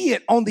to be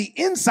it on the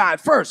inside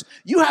first.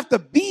 You have to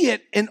be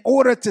it in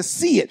order to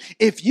see it.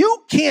 If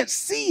you can't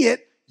see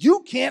it, you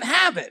can't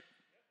have it.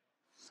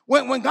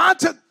 When God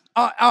took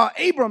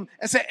Abram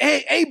and said,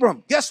 hey,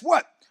 Abram, guess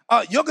what?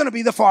 You're going to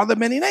be the father of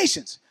many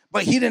nations.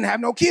 But he didn't have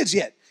no kids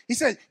yet. He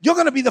said, you're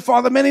going to be the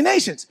father of many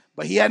nations.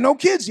 But he had no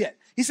kids yet.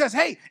 He says,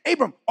 hey,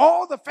 Abram,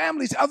 all the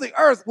families of the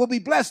earth will be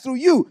blessed through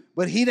you.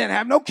 But he didn't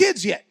have no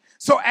kids yet.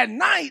 So at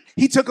night,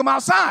 he took him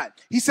outside.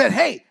 He said,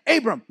 hey,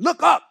 Abram,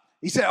 look up.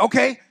 He said,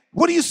 okay,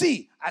 what do you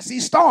see? I see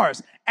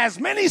stars. As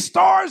many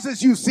stars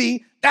as you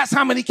see, that's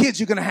how many kids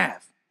you're going to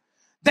have.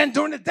 Then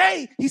during the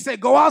day, he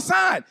said, go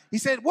outside. He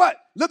said, what?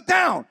 Look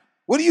down.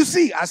 What do you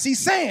see? I see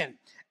sand.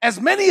 As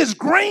many as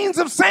grains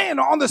of sand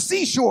are on the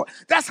seashore.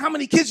 That's how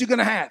many kids you're going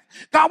to have.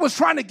 God was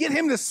trying to get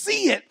him to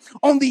see it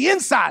on the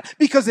inside,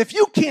 because if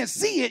you can't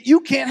see it,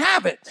 you can't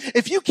have it.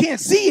 If you can't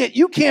see it,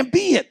 you can't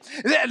be it.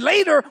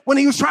 Later, when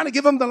he was trying to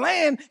give him the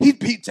land, he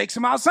takes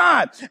him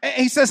outside. And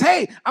he says,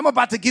 hey, I'm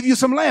about to give you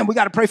some land. We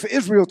got to pray for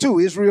Israel too.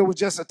 Israel was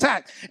just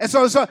attacked. And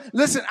so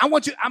listen, I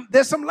want you,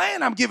 there's some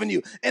land I'm giving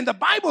you. And the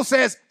Bible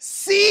says,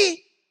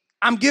 see,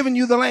 I'm giving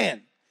you the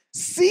land.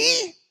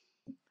 See,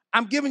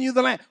 I'm giving you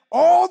the land.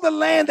 All the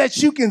land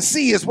that you can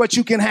see is what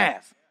you can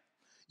have.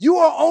 You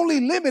are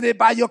only limited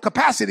by your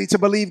capacity to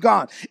believe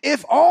God.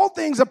 If all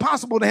things are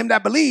possible to him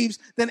that believes,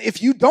 then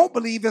if you don't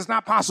believe, it's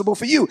not possible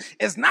for you.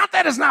 It's not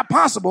that it's not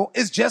possible.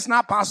 It's just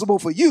not possible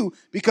for you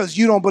because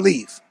you don't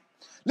believe.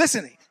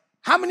 Listen,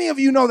 how many of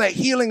you know that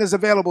healing is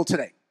available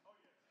today?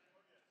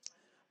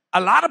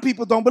 A lot of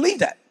people don't believe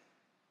that.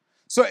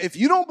 So if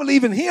you don't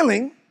believe in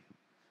healing,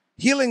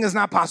 healing is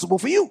not possible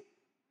for you.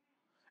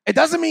 It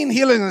doesn't mean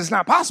healing is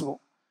not possible.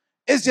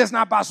 It's just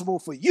not possible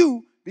for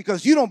you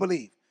because you don't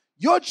believe.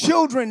 Your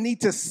children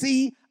need to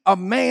see a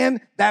man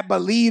that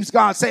believes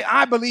God. Say,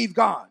 I believe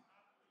God.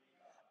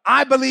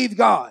 I believe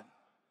God.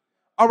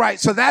 All right,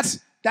 so that's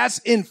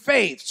in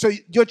faith. So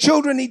your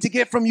children need to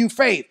get from you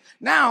faith.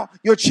 Now,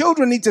 your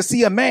children need to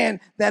see a man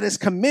that is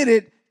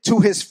committed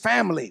to his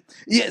family.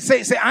 Yeah,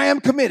 say, I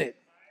am committed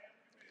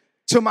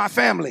to my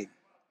family.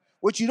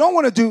 What you don't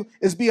want to do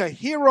is be a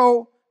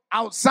hero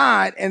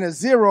outside and a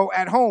zero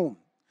at home.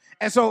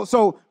 And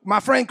so my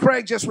friend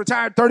Craig just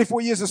retired,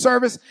 34 years of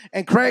service.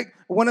 And Craig,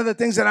 one of the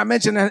things that I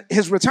mentioned in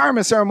his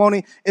retirement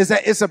ceremony is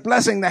that it's a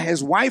blessing that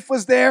his wife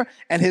was there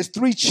and his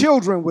 3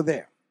 children were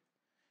there.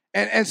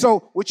 And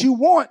so what you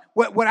want,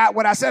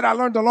 what I said I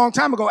learned a long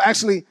time ago,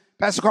 actually,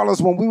 Pastor Carlos,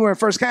 when we were in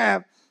First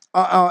Cav,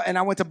 and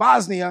I went to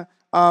Bosnia,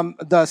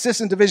 the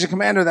assistant division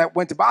commander that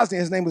went to Bosnia,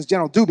 his name was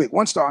General Dubik,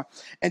 1-star.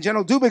 And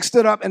General Dubik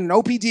stood up in an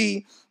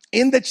OPD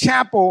in the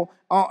chapel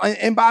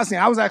in Bosnia.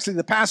 I was actually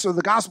the pastor of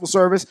the gospel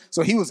service,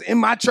 so he was in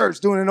my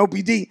church doing an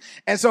OPD.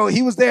 And so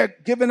he was there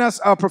giving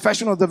us a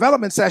professional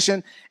development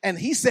session, and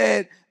he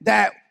said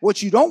that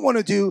what you don't want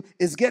to do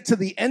is get to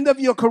the end of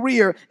your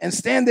career and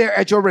stand there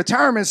at your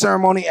retirement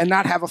ceremony and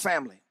not have a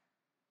family.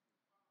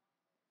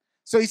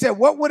 So he said,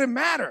 what would it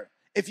matter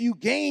if you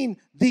gain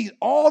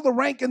all the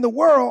rank in the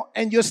world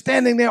and you're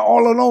standing there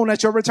all alone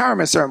at your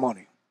retirement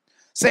ceremony?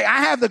 Say,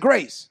 I have the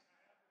grace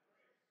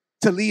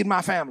to lead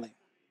my family.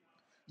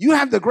 You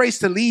have the grace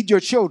to lead your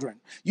children.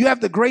 You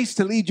have the grace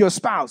to lead your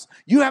spouse.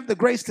 You have the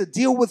grace to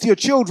deal with your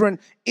children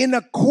in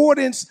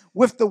accordance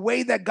with the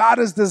way that God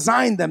has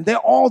designed them. They're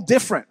all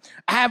different.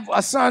 I have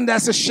a son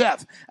that's a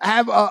chef. I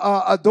have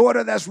a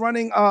daughter that's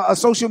running a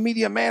social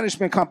media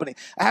management company.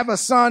 I have a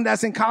son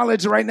that's in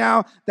college right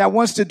now that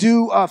wants to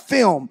do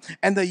film.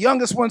 And the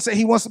youngest one said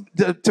he wants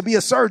to be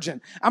a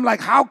surgeon. I'm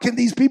like, how can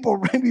these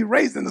people be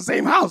raised in the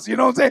same house? You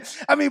know what I'm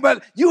saying? I mean,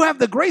 but you have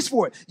the grace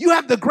for it. You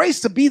have the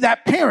grace to be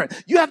that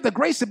parent. You have the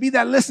grace to be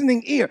that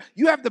listening ear.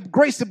 You have the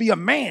grace to be a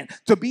man,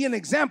 to be an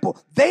example.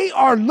 They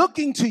are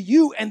looking to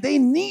you and they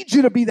need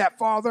you to be that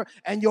father,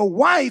 and your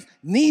wife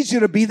needs you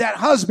to be that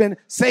husband.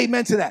 Say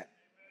amen to that.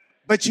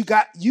 But you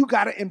got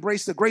to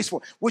embrace the grace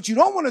for it. What you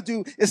don't want to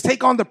do is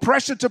take on the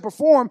pressure to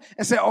perform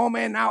and say, oh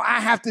man, now I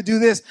have to do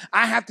this.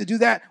 I have to do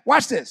that.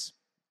 Watch this.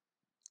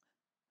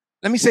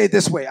 Let me say it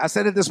this way. I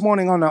said it this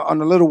morning on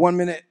a little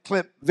 1-minute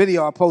clip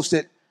video I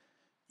posted.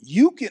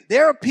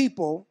 There are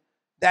people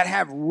that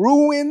have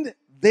ruined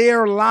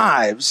their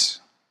lives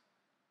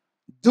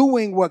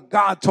doing what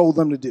God told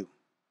them to do.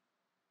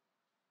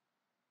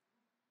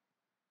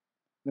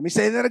 Let me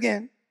say that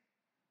again.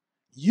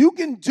 You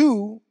can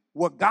do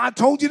what God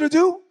told you to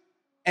do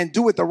and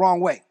do it the wrong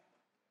way.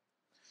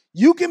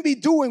 You can be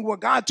doing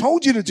what God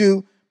told you to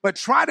do, but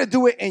try to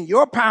do it in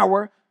your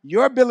power,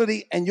 your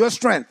ability, and your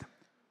strength.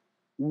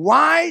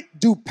 Why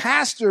do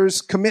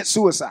pastors commit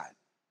suicide?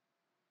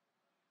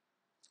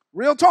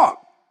 Real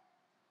talk.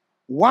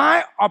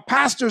 Why are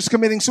pastors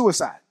committing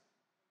suicide?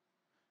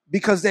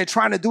 Because they're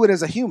trying to do it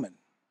as a human.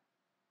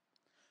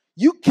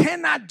 You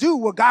cannot do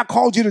what God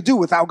called you to do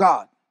without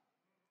God.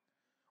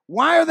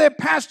 Why are there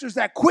pastors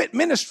that quit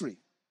ministry,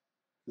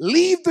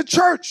 leave the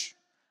church?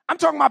 I'm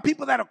talking about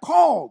people that are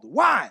called.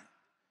 Why?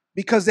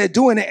 Because they're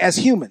doing it as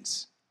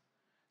humans.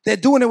 They're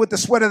doing it with the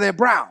sweat of their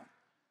brow.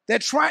 They're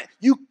trying.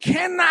 You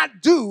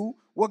cannot do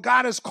what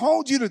God has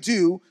called you to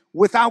do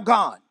without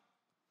God.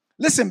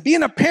 Listen,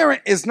 being a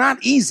parent is not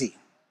easy.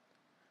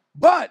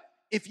 But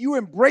if you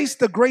embrace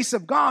the grace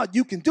of God,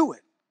 you can do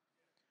it.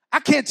 I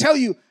can't tell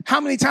you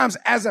how many times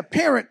as a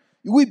parent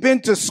we've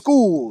been to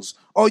schools,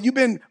 or you've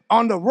been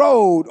on the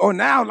road, or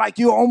now like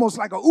you're almost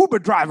like an Uber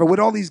driver with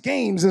all these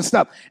games and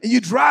stuff, and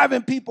you're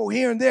driving people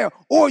here and there,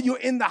 or you're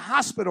in the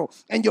hospital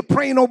and you're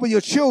praying over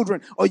your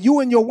children, or you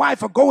and your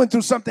wife are going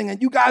through something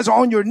and you guys are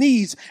on your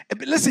knees.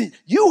 Listen,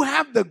 you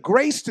have the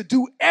grace to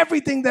do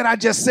everything that I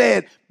just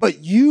said,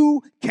 but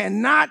you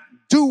cannot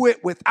do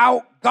it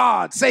without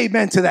God. Say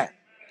amen to that.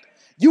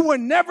 You were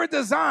never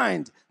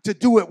designed to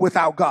do it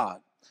without God.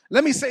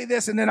 Let me say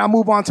this and then I'll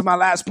move on to my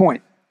last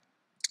point.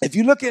 If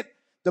you look at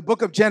the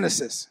book of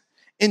Genesis,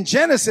 in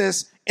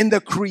Genesis, in the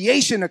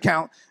creation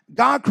account,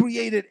 God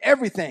created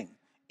everything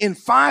in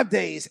 5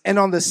 days. And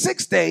on the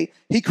 6th day,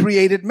 he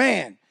created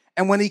man.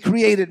 And when he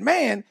created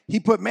man, he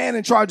put man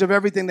in charge of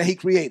everything that he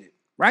created,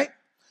 right?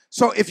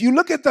 So if you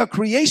look at the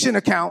creation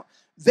account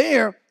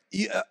there,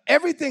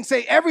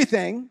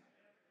 everything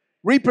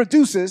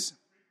reproduces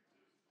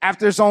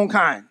after its own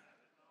kind.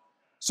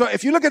 So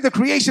if you look at the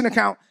creation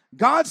account,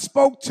 God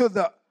spoke to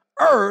the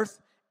earth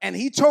and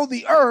he told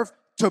the earth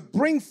to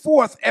bring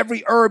forth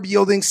every herb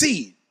yielding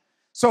seed.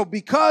 So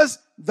because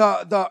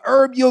the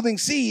herb yielding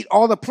seed,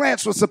 all the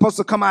plants were supposed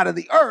to come out of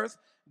the earth,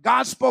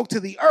 God spoke to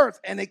the earth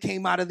and it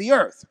came out of the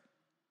earth,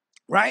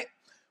 right?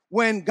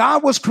 When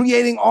God was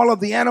creating all of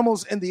the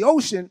animals in the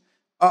ocean,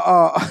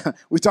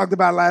 we talked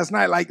about last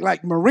night,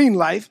 like marine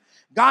life,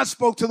 God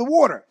spoke to the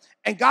water.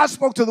 And God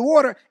spoke to the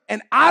water,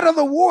 and out of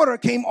the water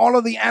came all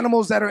of the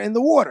animals that are in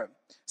the water.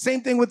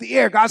 Same thing with the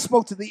air. God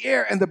spoke to the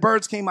air, and the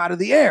birds came out of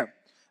the air.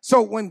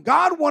 So when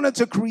God wanted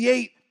to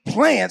create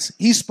plants,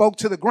 he spoke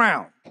to the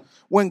ground.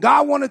 When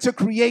God wanted to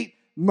create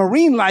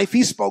marine life,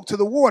 he spoke to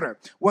the water.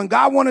 When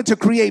God wanted to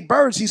create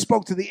birds, he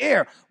spoke to the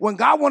air. When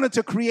God wanted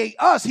to create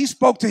us, he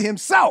spoke to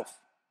himself.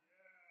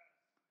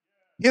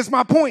 Here's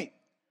my point.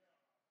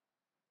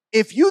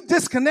 If you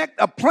disconnect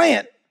a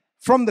plant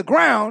from the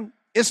ground,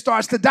 it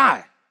starts to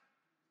die.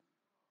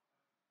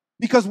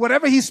 Because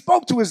whatever he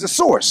spoke to is the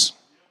source.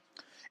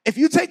 If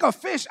you take a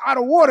fish out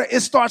of water, it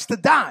starts to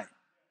die.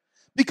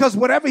 Because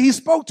whatever he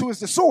spoke to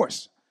is the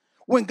source.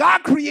 When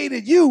God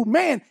created you,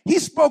 man, he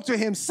spoke to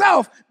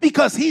himself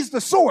because he's the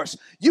source.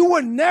 You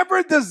were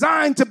never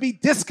designed to be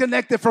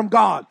disconnected from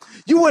God.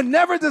 You were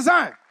never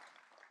designed.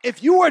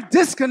 If you are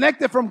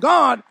disconnected from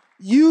God,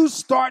 you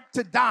start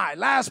to die.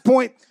 Last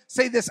point,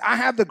 say this: I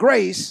have the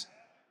grace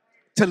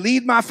to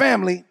lead my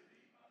family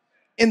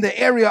in the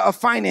area of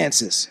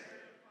finances.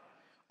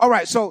 All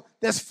right, so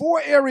there's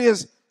 4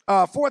 areas,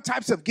 4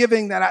 types of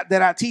giving that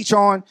I teach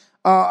on.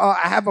 I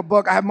have a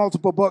book. I have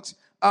multiple books,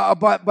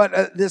 but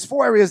there's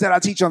 4 areas that I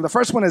teach on. The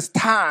first one is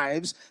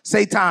tithes.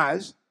 Say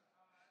tithes.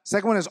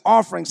 Second one is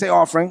offering. Say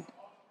offering.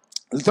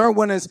 The third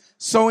one is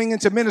sowing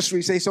into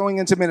ministry. Say sowing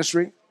into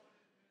ministry.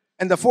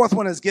 And the fourth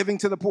one is giving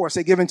to the poor.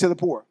 Say giving to the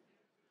poor.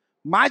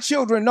 My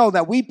children know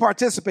that we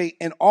participate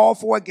in all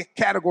 4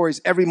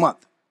 categories every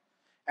month,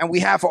 and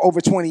we have for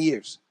over 20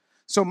 years.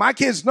 So my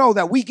kids know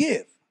that we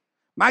give.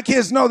 My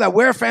kids know that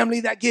we're a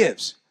family that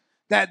gives.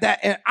 That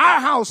in our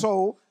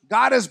household,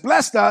 God has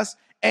blessed us,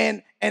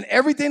 and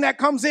everything that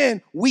comes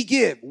in, we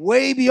give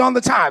way beyond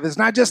the tithe. It's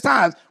not just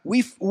tithes.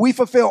 We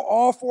fulfill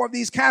all 4 of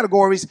these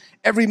categories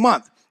every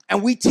month,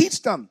 and we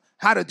teach them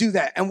how to do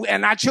that.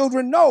 And our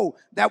children know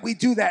that we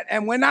do that,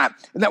 and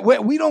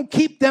we don't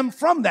keep them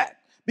from that,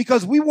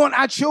 because we want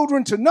our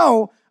children to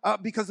know.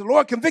 Because the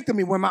Lord convicted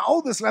me when my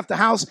oldest left the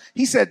house.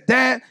 He said,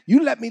 "Dad,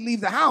 you let me leave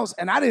the house,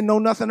 and I didn't know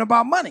nothing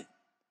about money."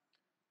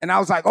 And I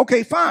was like,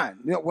 "Okay, fine.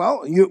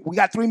 Well, we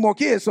got 3 more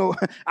kids, so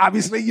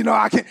obviously,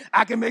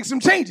 I can make some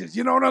changes.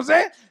 You know what I'm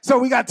saying? So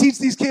we got to teach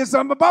these kids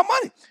something about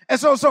money."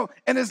 And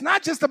and it's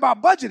not just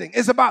about budgeting.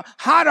 It's about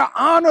how to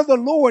honor the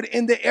Lord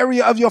in the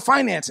area of your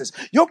finances.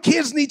 Your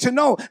kids need to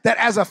know that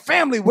as a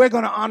family, we're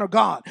going to honor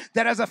God.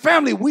 That as a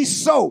family, we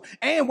sow.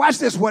 And watch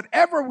this,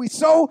 whatever we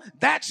sow,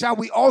 that shall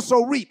we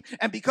also reap.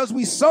 And because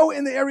we sow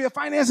in the area of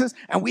finances,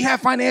 and we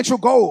have financial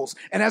goals,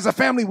 and as a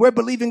family, we're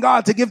believing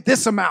God to give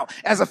this amount.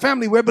 As a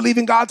family, we're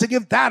believing God to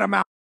give that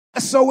amount.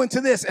 Let's sow into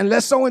this and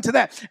let's sow into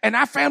that. And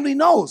our family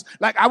knows.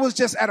 Like, I was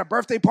just at a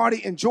birthday party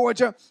in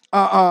Georgia.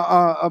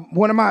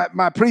 One of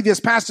my previous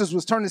pastors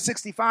was turning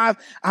 65.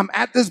 I'm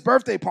at this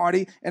birthday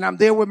party, and I'm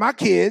there with my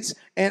kids,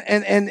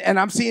 and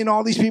I'm seeing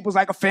all these people. It's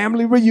like a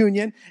family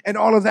reunion and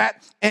all of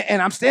that. And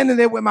I'm standing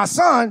there with my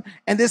son,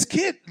 and this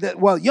kid,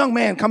 young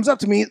man, comes up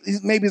to me.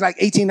 Maybe he's like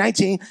 18,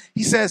 19.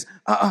 He says,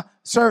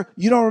 "Sir,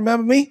 you don't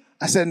remember me?"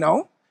 I said,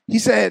 "No." He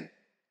said,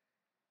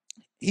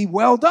 he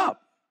welled up.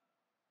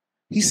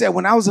 He said,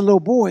 "When I was a little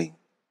boy,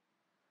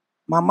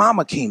 my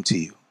mama came to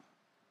you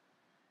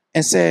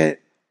and said,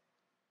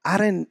 I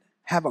didn't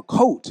have a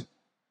coat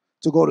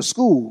to go to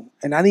school,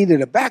 and I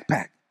needed a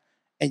backpack.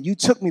 And you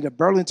took me to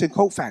Burlington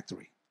Coat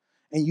Factory,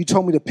 and you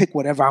told me to pick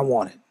whatever I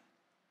wanted."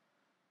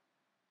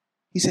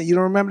 He said, "You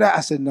don't remember that?"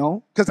 I said,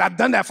 "No," because I've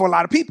done that for a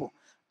lot of people.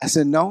 I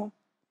said, "No."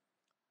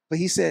 But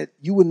he said,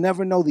 "You would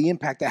never know the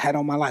impact that had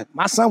on my life."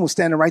 My son was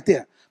standing right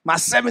there. My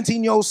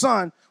 17-year-old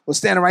son was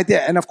standing right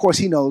there. And of course,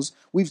 he knows.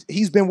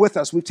 He's been with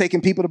us. We've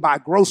taken people to buy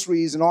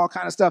groceries and all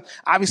kind of stuff.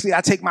 Obviously,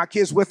 I take my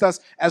kids with us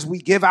as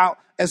we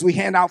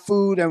hand out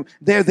food, and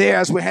they're there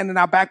as we're handing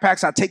out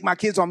backpacks. I take my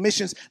kids on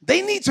missions.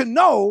 They need to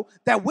know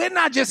that we're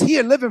not just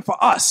here living for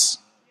us.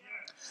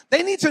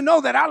 They need to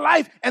know that our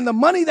life and the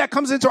money that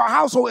comes into our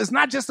household is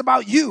not just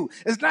about you.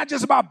 It's not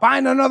just about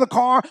buying another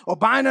car or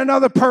buying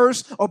another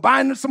purse or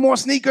buying some more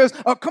sneakers.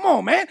 Oh, come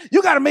on, man.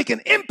 You got to make an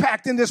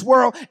impact in this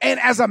world. And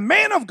as a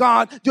man of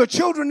God, your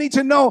children need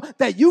to know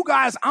that you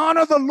guys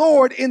honor the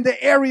Lord in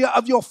the area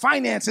of your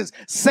finances.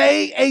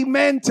 Say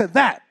amen to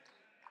that.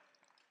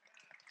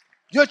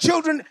 Your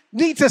children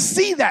need to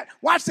see that.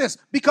 Watch this,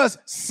 because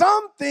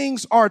some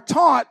things are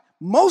taught.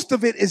 Most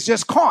of it is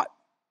just caught.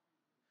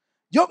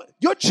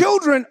 Your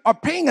children are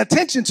paying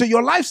attention to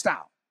your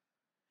lifestyle.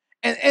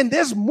 And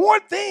there's more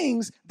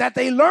things that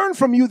they learn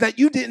from you that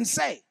you didn't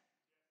say.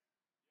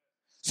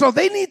 So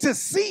they need to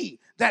see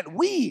that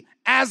we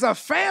as a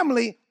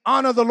family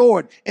honor the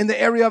Lord in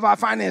the area of our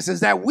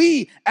finances, that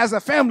we as a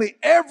family,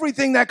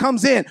 everything that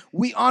comes in,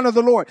 we honor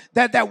the Lord,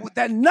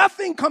 that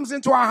nothing comes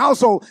into our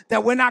household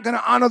that we're not going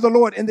to honor the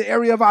Lord in the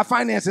area of our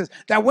finances,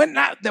 that we're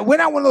not one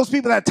of those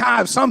people that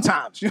tithe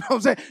sometimes, you know what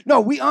I'm saying?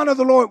 No, we honor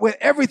the Lord with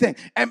everything.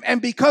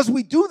 And because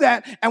we do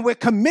that and we're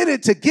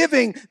committed to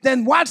giving,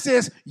 then watch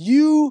this,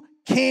 you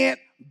can't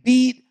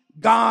beat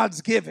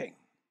God's giving.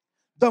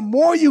 The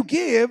more you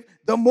give,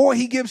 the more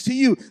he gives to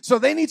you. So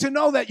they need to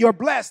know that you're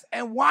blessed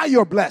and why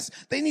you're blessed.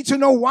 They need to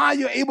know why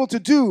you're able to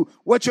do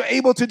what you're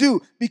able to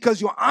do,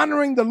 because you're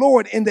honoring the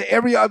Lord in the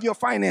area of your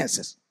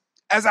finances.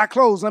 As I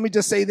close, let me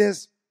just say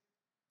this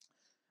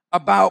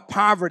about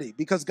poverty,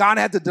 because God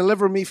had to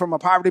deliver me from a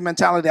poverty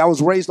mentality. I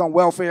was raised on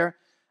welfare.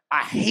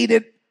 I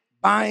hated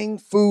buying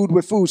food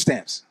with food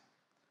stamps.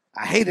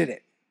 I hated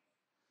it.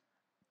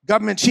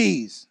 Government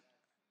cheese.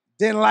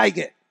 Didn't like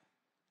it.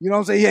 You know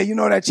what I'm saying? Yeah, you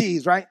know that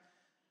cheese, right?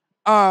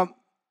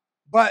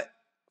 But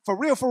for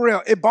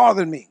real, it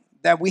bothered me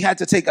that we had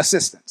to take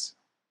assistance.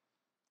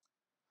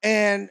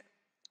 And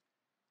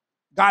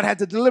God had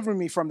to deliver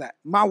me from that.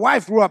 My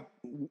wife grew up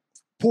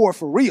poor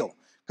for real,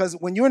 because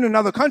when you're in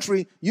another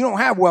country, you don't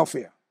have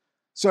welfare.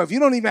 So if you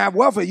don't even have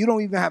welfare, you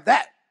don't even have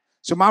that.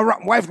 So my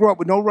wife grew up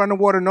with no running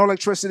water, no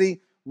electricity,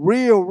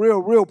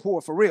 real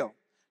poor for real.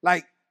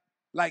 Like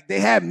they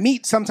had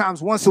meat sometimes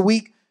once a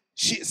week.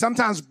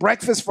 Sometimes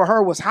breakfast for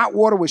her was hot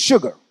water with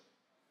sugar,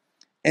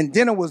 and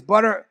dinner was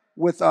butter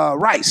with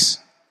rice.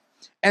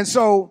 And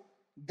so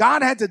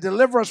God had to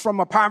deliver us from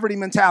a poverty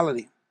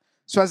mentality.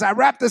 So as I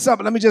wrap this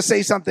up, let me just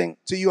say something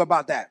to you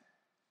about that.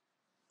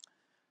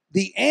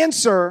 The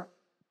answer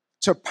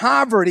to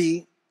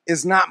poverty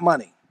is not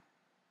money.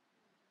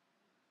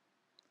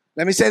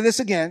 Let me say this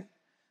again.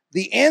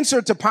 The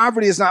answer to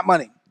poverty is not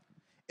money.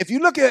 If you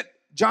look at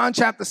John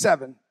chapter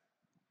 7,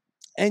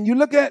 and you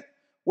look at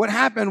what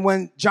happened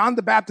when John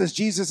the Baptist,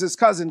 Jesus'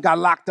 cousin, got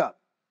locked up.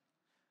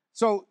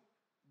 So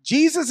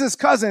Jesus'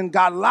 cousin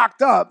got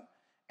locked up,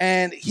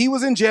 and he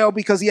was in jail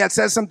because he had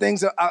said some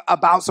things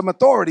about some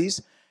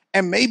authorities,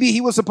 and maybe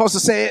he was supposed to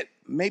say it,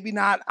 maybe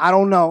not, I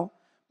don't know.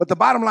 But the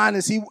bottom line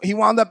is he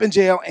wound up in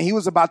jail, and he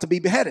was about to be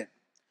beheaded.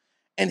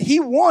 And he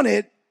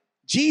wanted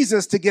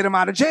Jesus to get him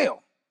out of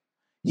jail.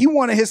 He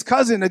wanted his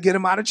cousin to get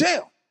him out of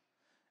jail.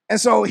 And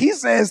so he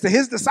says to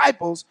his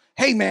disciples,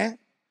 hey, man,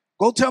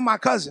 go tell my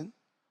cousin,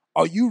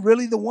 are you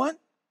really the one?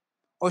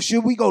 Or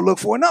should we go look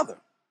for another?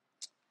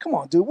 Come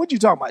on, dude, what you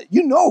talking about?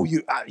 You know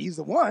he's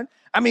the one.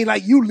 I mean,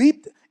 like, you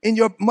leaped in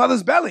your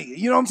mother's belly.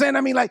 You know what I'm saying?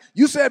 I mean, like,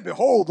 you said,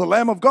 behold, the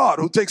Lamb of God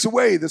who takes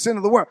away the sin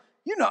of the world.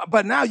 You know,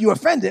 but now you're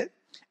offended.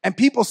 And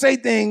people say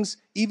things,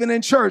 even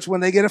in church,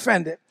 when they get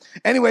offended.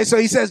 Anyway, so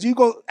he says, you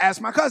go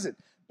ask my cousin.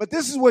 But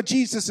this is what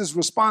Jesus'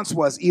 response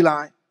was,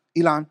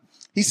 Elon.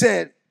 He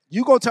said,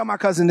 you go tell my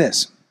cousin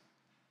this.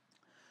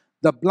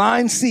 The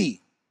blind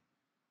see,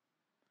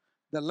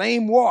 the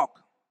lame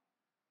walk,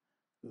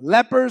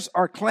 lepers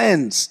are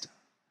cleansed,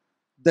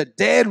 the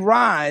dead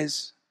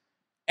rise,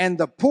 and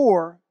the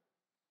poor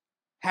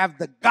have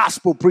the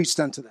gospel preached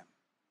unto them.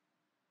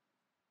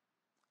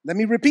 Let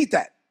me repeat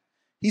that.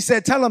 He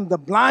said, tell them the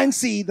blind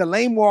see, the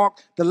lame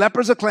walk, the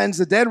lepers are cleansed,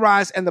 the dead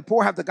rise, and the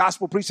poor have the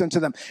gospel preached unto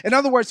them. In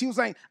other words, he was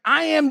saying,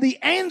 I am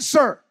the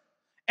answer,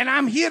 and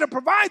I'm here to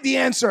provide the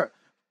answer.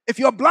 If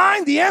you're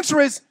blind, the answer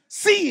is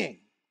seeing.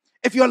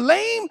 If you're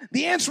lame,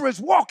 the answer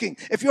is walking.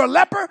 If you're a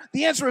leper,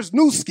 the answer is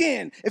new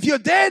skin. If you're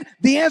dead,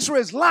 the answer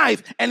is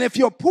life. And if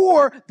you're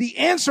poor, the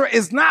answer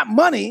is not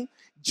money.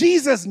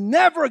 Jesus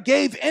never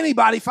gave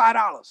anybody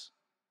 $5.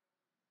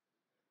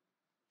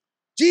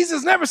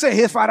 Jesus never said,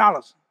 here's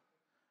 $5.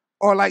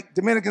 Or like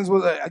Dominicans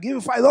will, I give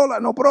you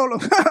 $5, no problem.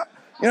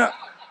 You know.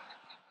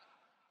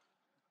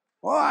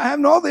 Well, I have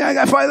no thing. I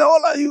got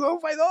 $5. You go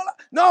 $5.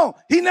 No,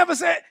 he never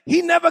said,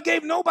 he never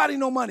gave nobody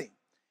no money.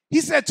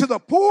 He said to the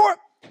poor,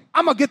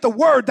 I'm going to get the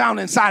word down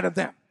inside of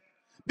them.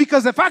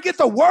 Because if I get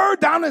the word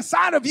down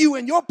inside of you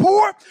and you're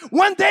poor,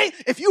 one day,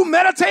 if you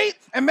meditate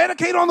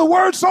on the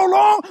word so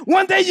long,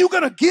 one day you're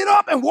going to get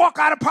up and walk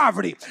out of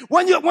poverty.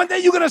 One day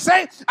you're going to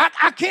say,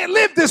 I can't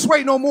live this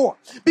way no more.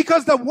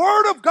 Because the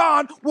word of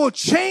God will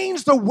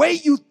change the way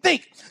you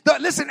think.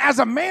 Listen, as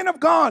a man of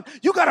God,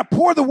 you got to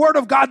pour the word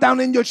of God down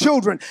in your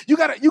children. You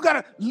got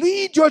to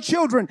lead your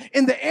children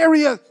in the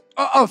area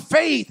of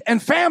faith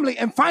and family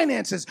and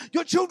finances.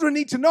 Your children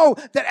need to know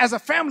that as a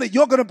family,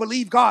 you're going to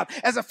believe God.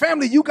 As a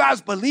family, you guys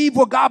believe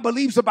what God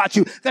believes about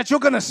you, that you're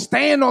going to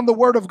stand on the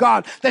word of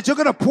God, that you're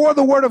going to pour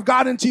the word of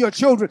God into your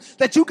children,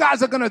 that you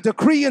guys are going to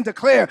decree and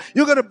declare.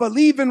 You're going to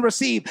believe and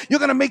receive. You're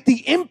going to make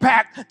the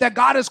impact that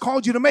God has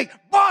called you to make.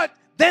 But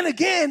then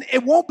again,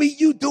 it won't be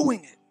you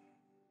doing it.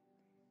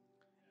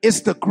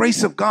 It's the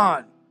grace of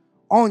God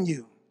on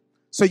you.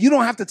 So you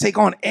don't have to take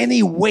on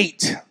any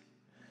weight.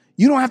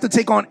 You don't have to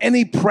take on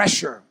any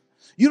pressure.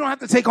 You don't have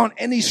to take on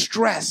any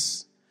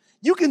stress.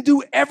 You can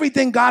do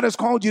everything God has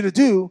called you to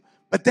do,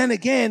 but then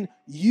again,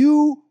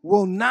 you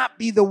will not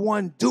be the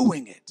one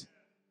doing it.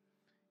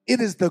 It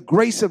is the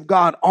grace of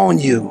God on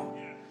you,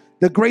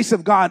 the grace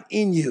of God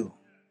in you,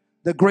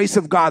 the grace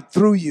of God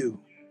through you.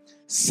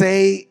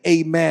 Say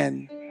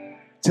amen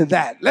to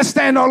that. Let's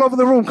stand all over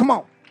the room. Come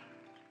on.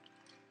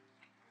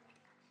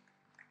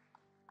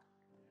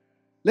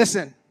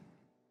 Listen.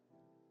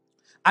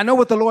 I know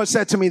what the Lord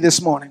said to me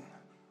this morning.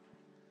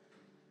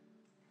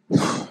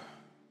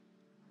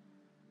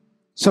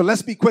 So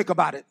let's be quick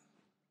about it.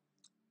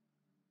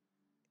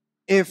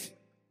 If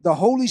the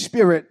Holy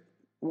Spirit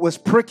was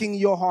pricking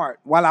your heart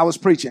while I was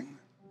preaching,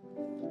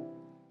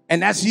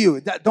 and that's you,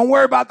 don't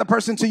worry about the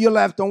person to your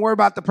left. Don't worry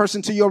about the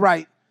person to your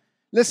right.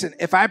 Listen,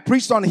 if I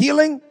preached on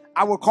healing,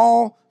 I would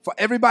call for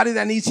everybody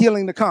that needs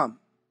healing to come,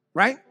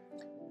 right?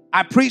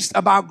 I preached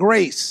about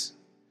grace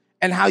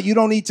and how you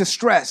don't need to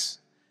stress.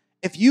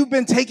 If you've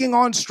been taking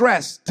on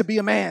stress to be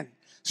a man,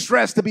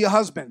 stress to be a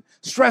husband,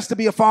 stress to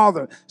be a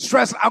father,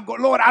 stress,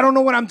 Lord, I don't know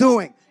what I'm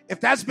doing.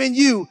 If that's been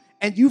you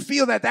and you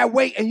feel that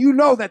weight and you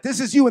know that this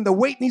is you and the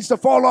weight needs to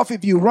fall off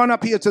of you, run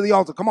up here to the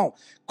altar. Come on,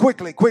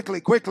 quickly.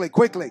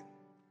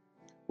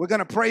 We're going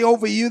to pray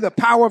over you. The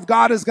power of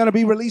God is going to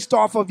be released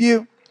off of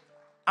you.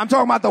 I'm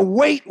talking about the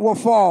weight will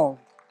fall.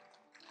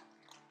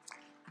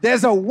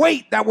 There's a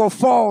weight that will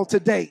fall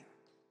today.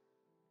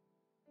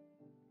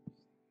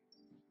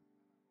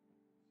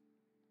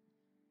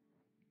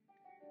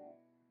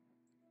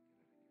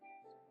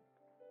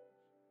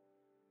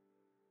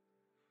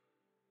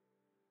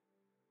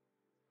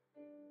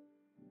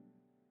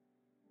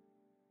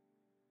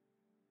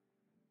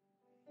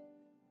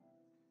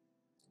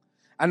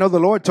 I know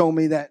the Lord told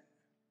me that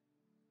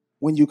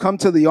when you come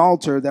to the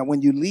altar, that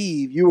when you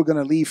leave, you are going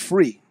to leave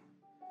free.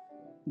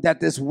 That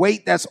this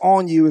weight that's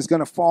on you is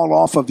going to fall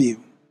off of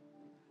you.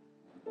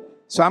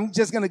 So I'm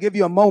just going to give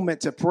you a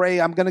moment to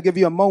pray. I'm going to give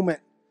you a moment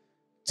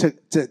to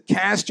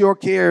cast your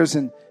cares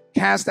and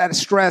cast that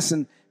stress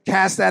and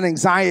cast that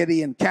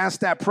anxiety and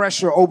cast that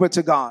pressure over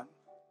to God.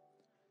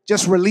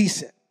 Just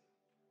release it.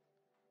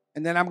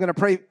 And then I'm going to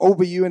pray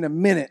over you in a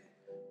minute.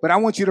 But I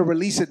want you to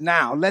release it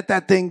now. Let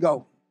that thing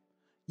go.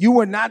 You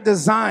were not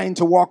designed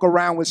to walk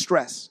around with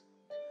stress.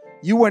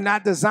 You were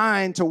not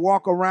designed to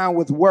walk around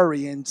with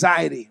worry,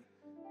 anxiety.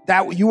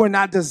 That you were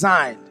not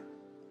designed.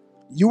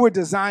 You were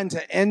designed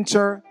to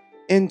enter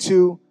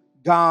into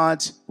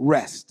God's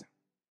rest.